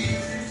that cheese.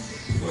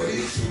 But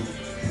it's true.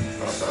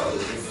 I started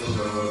looking for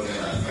love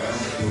and I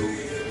found you.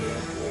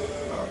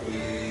 I put it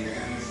in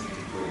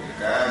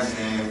God's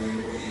hand.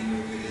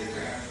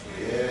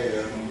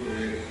 Yeah.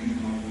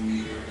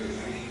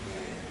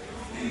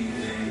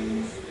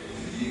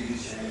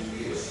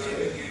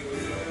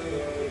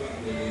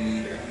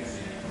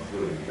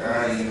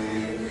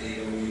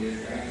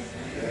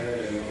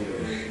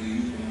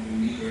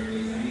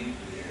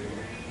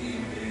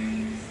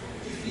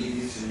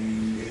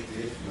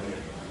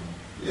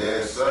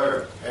 Yes,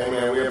 sir. Hey,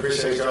 man, we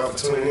appreciate y'all for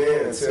tuning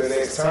in. Until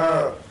next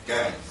time.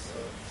 Gang.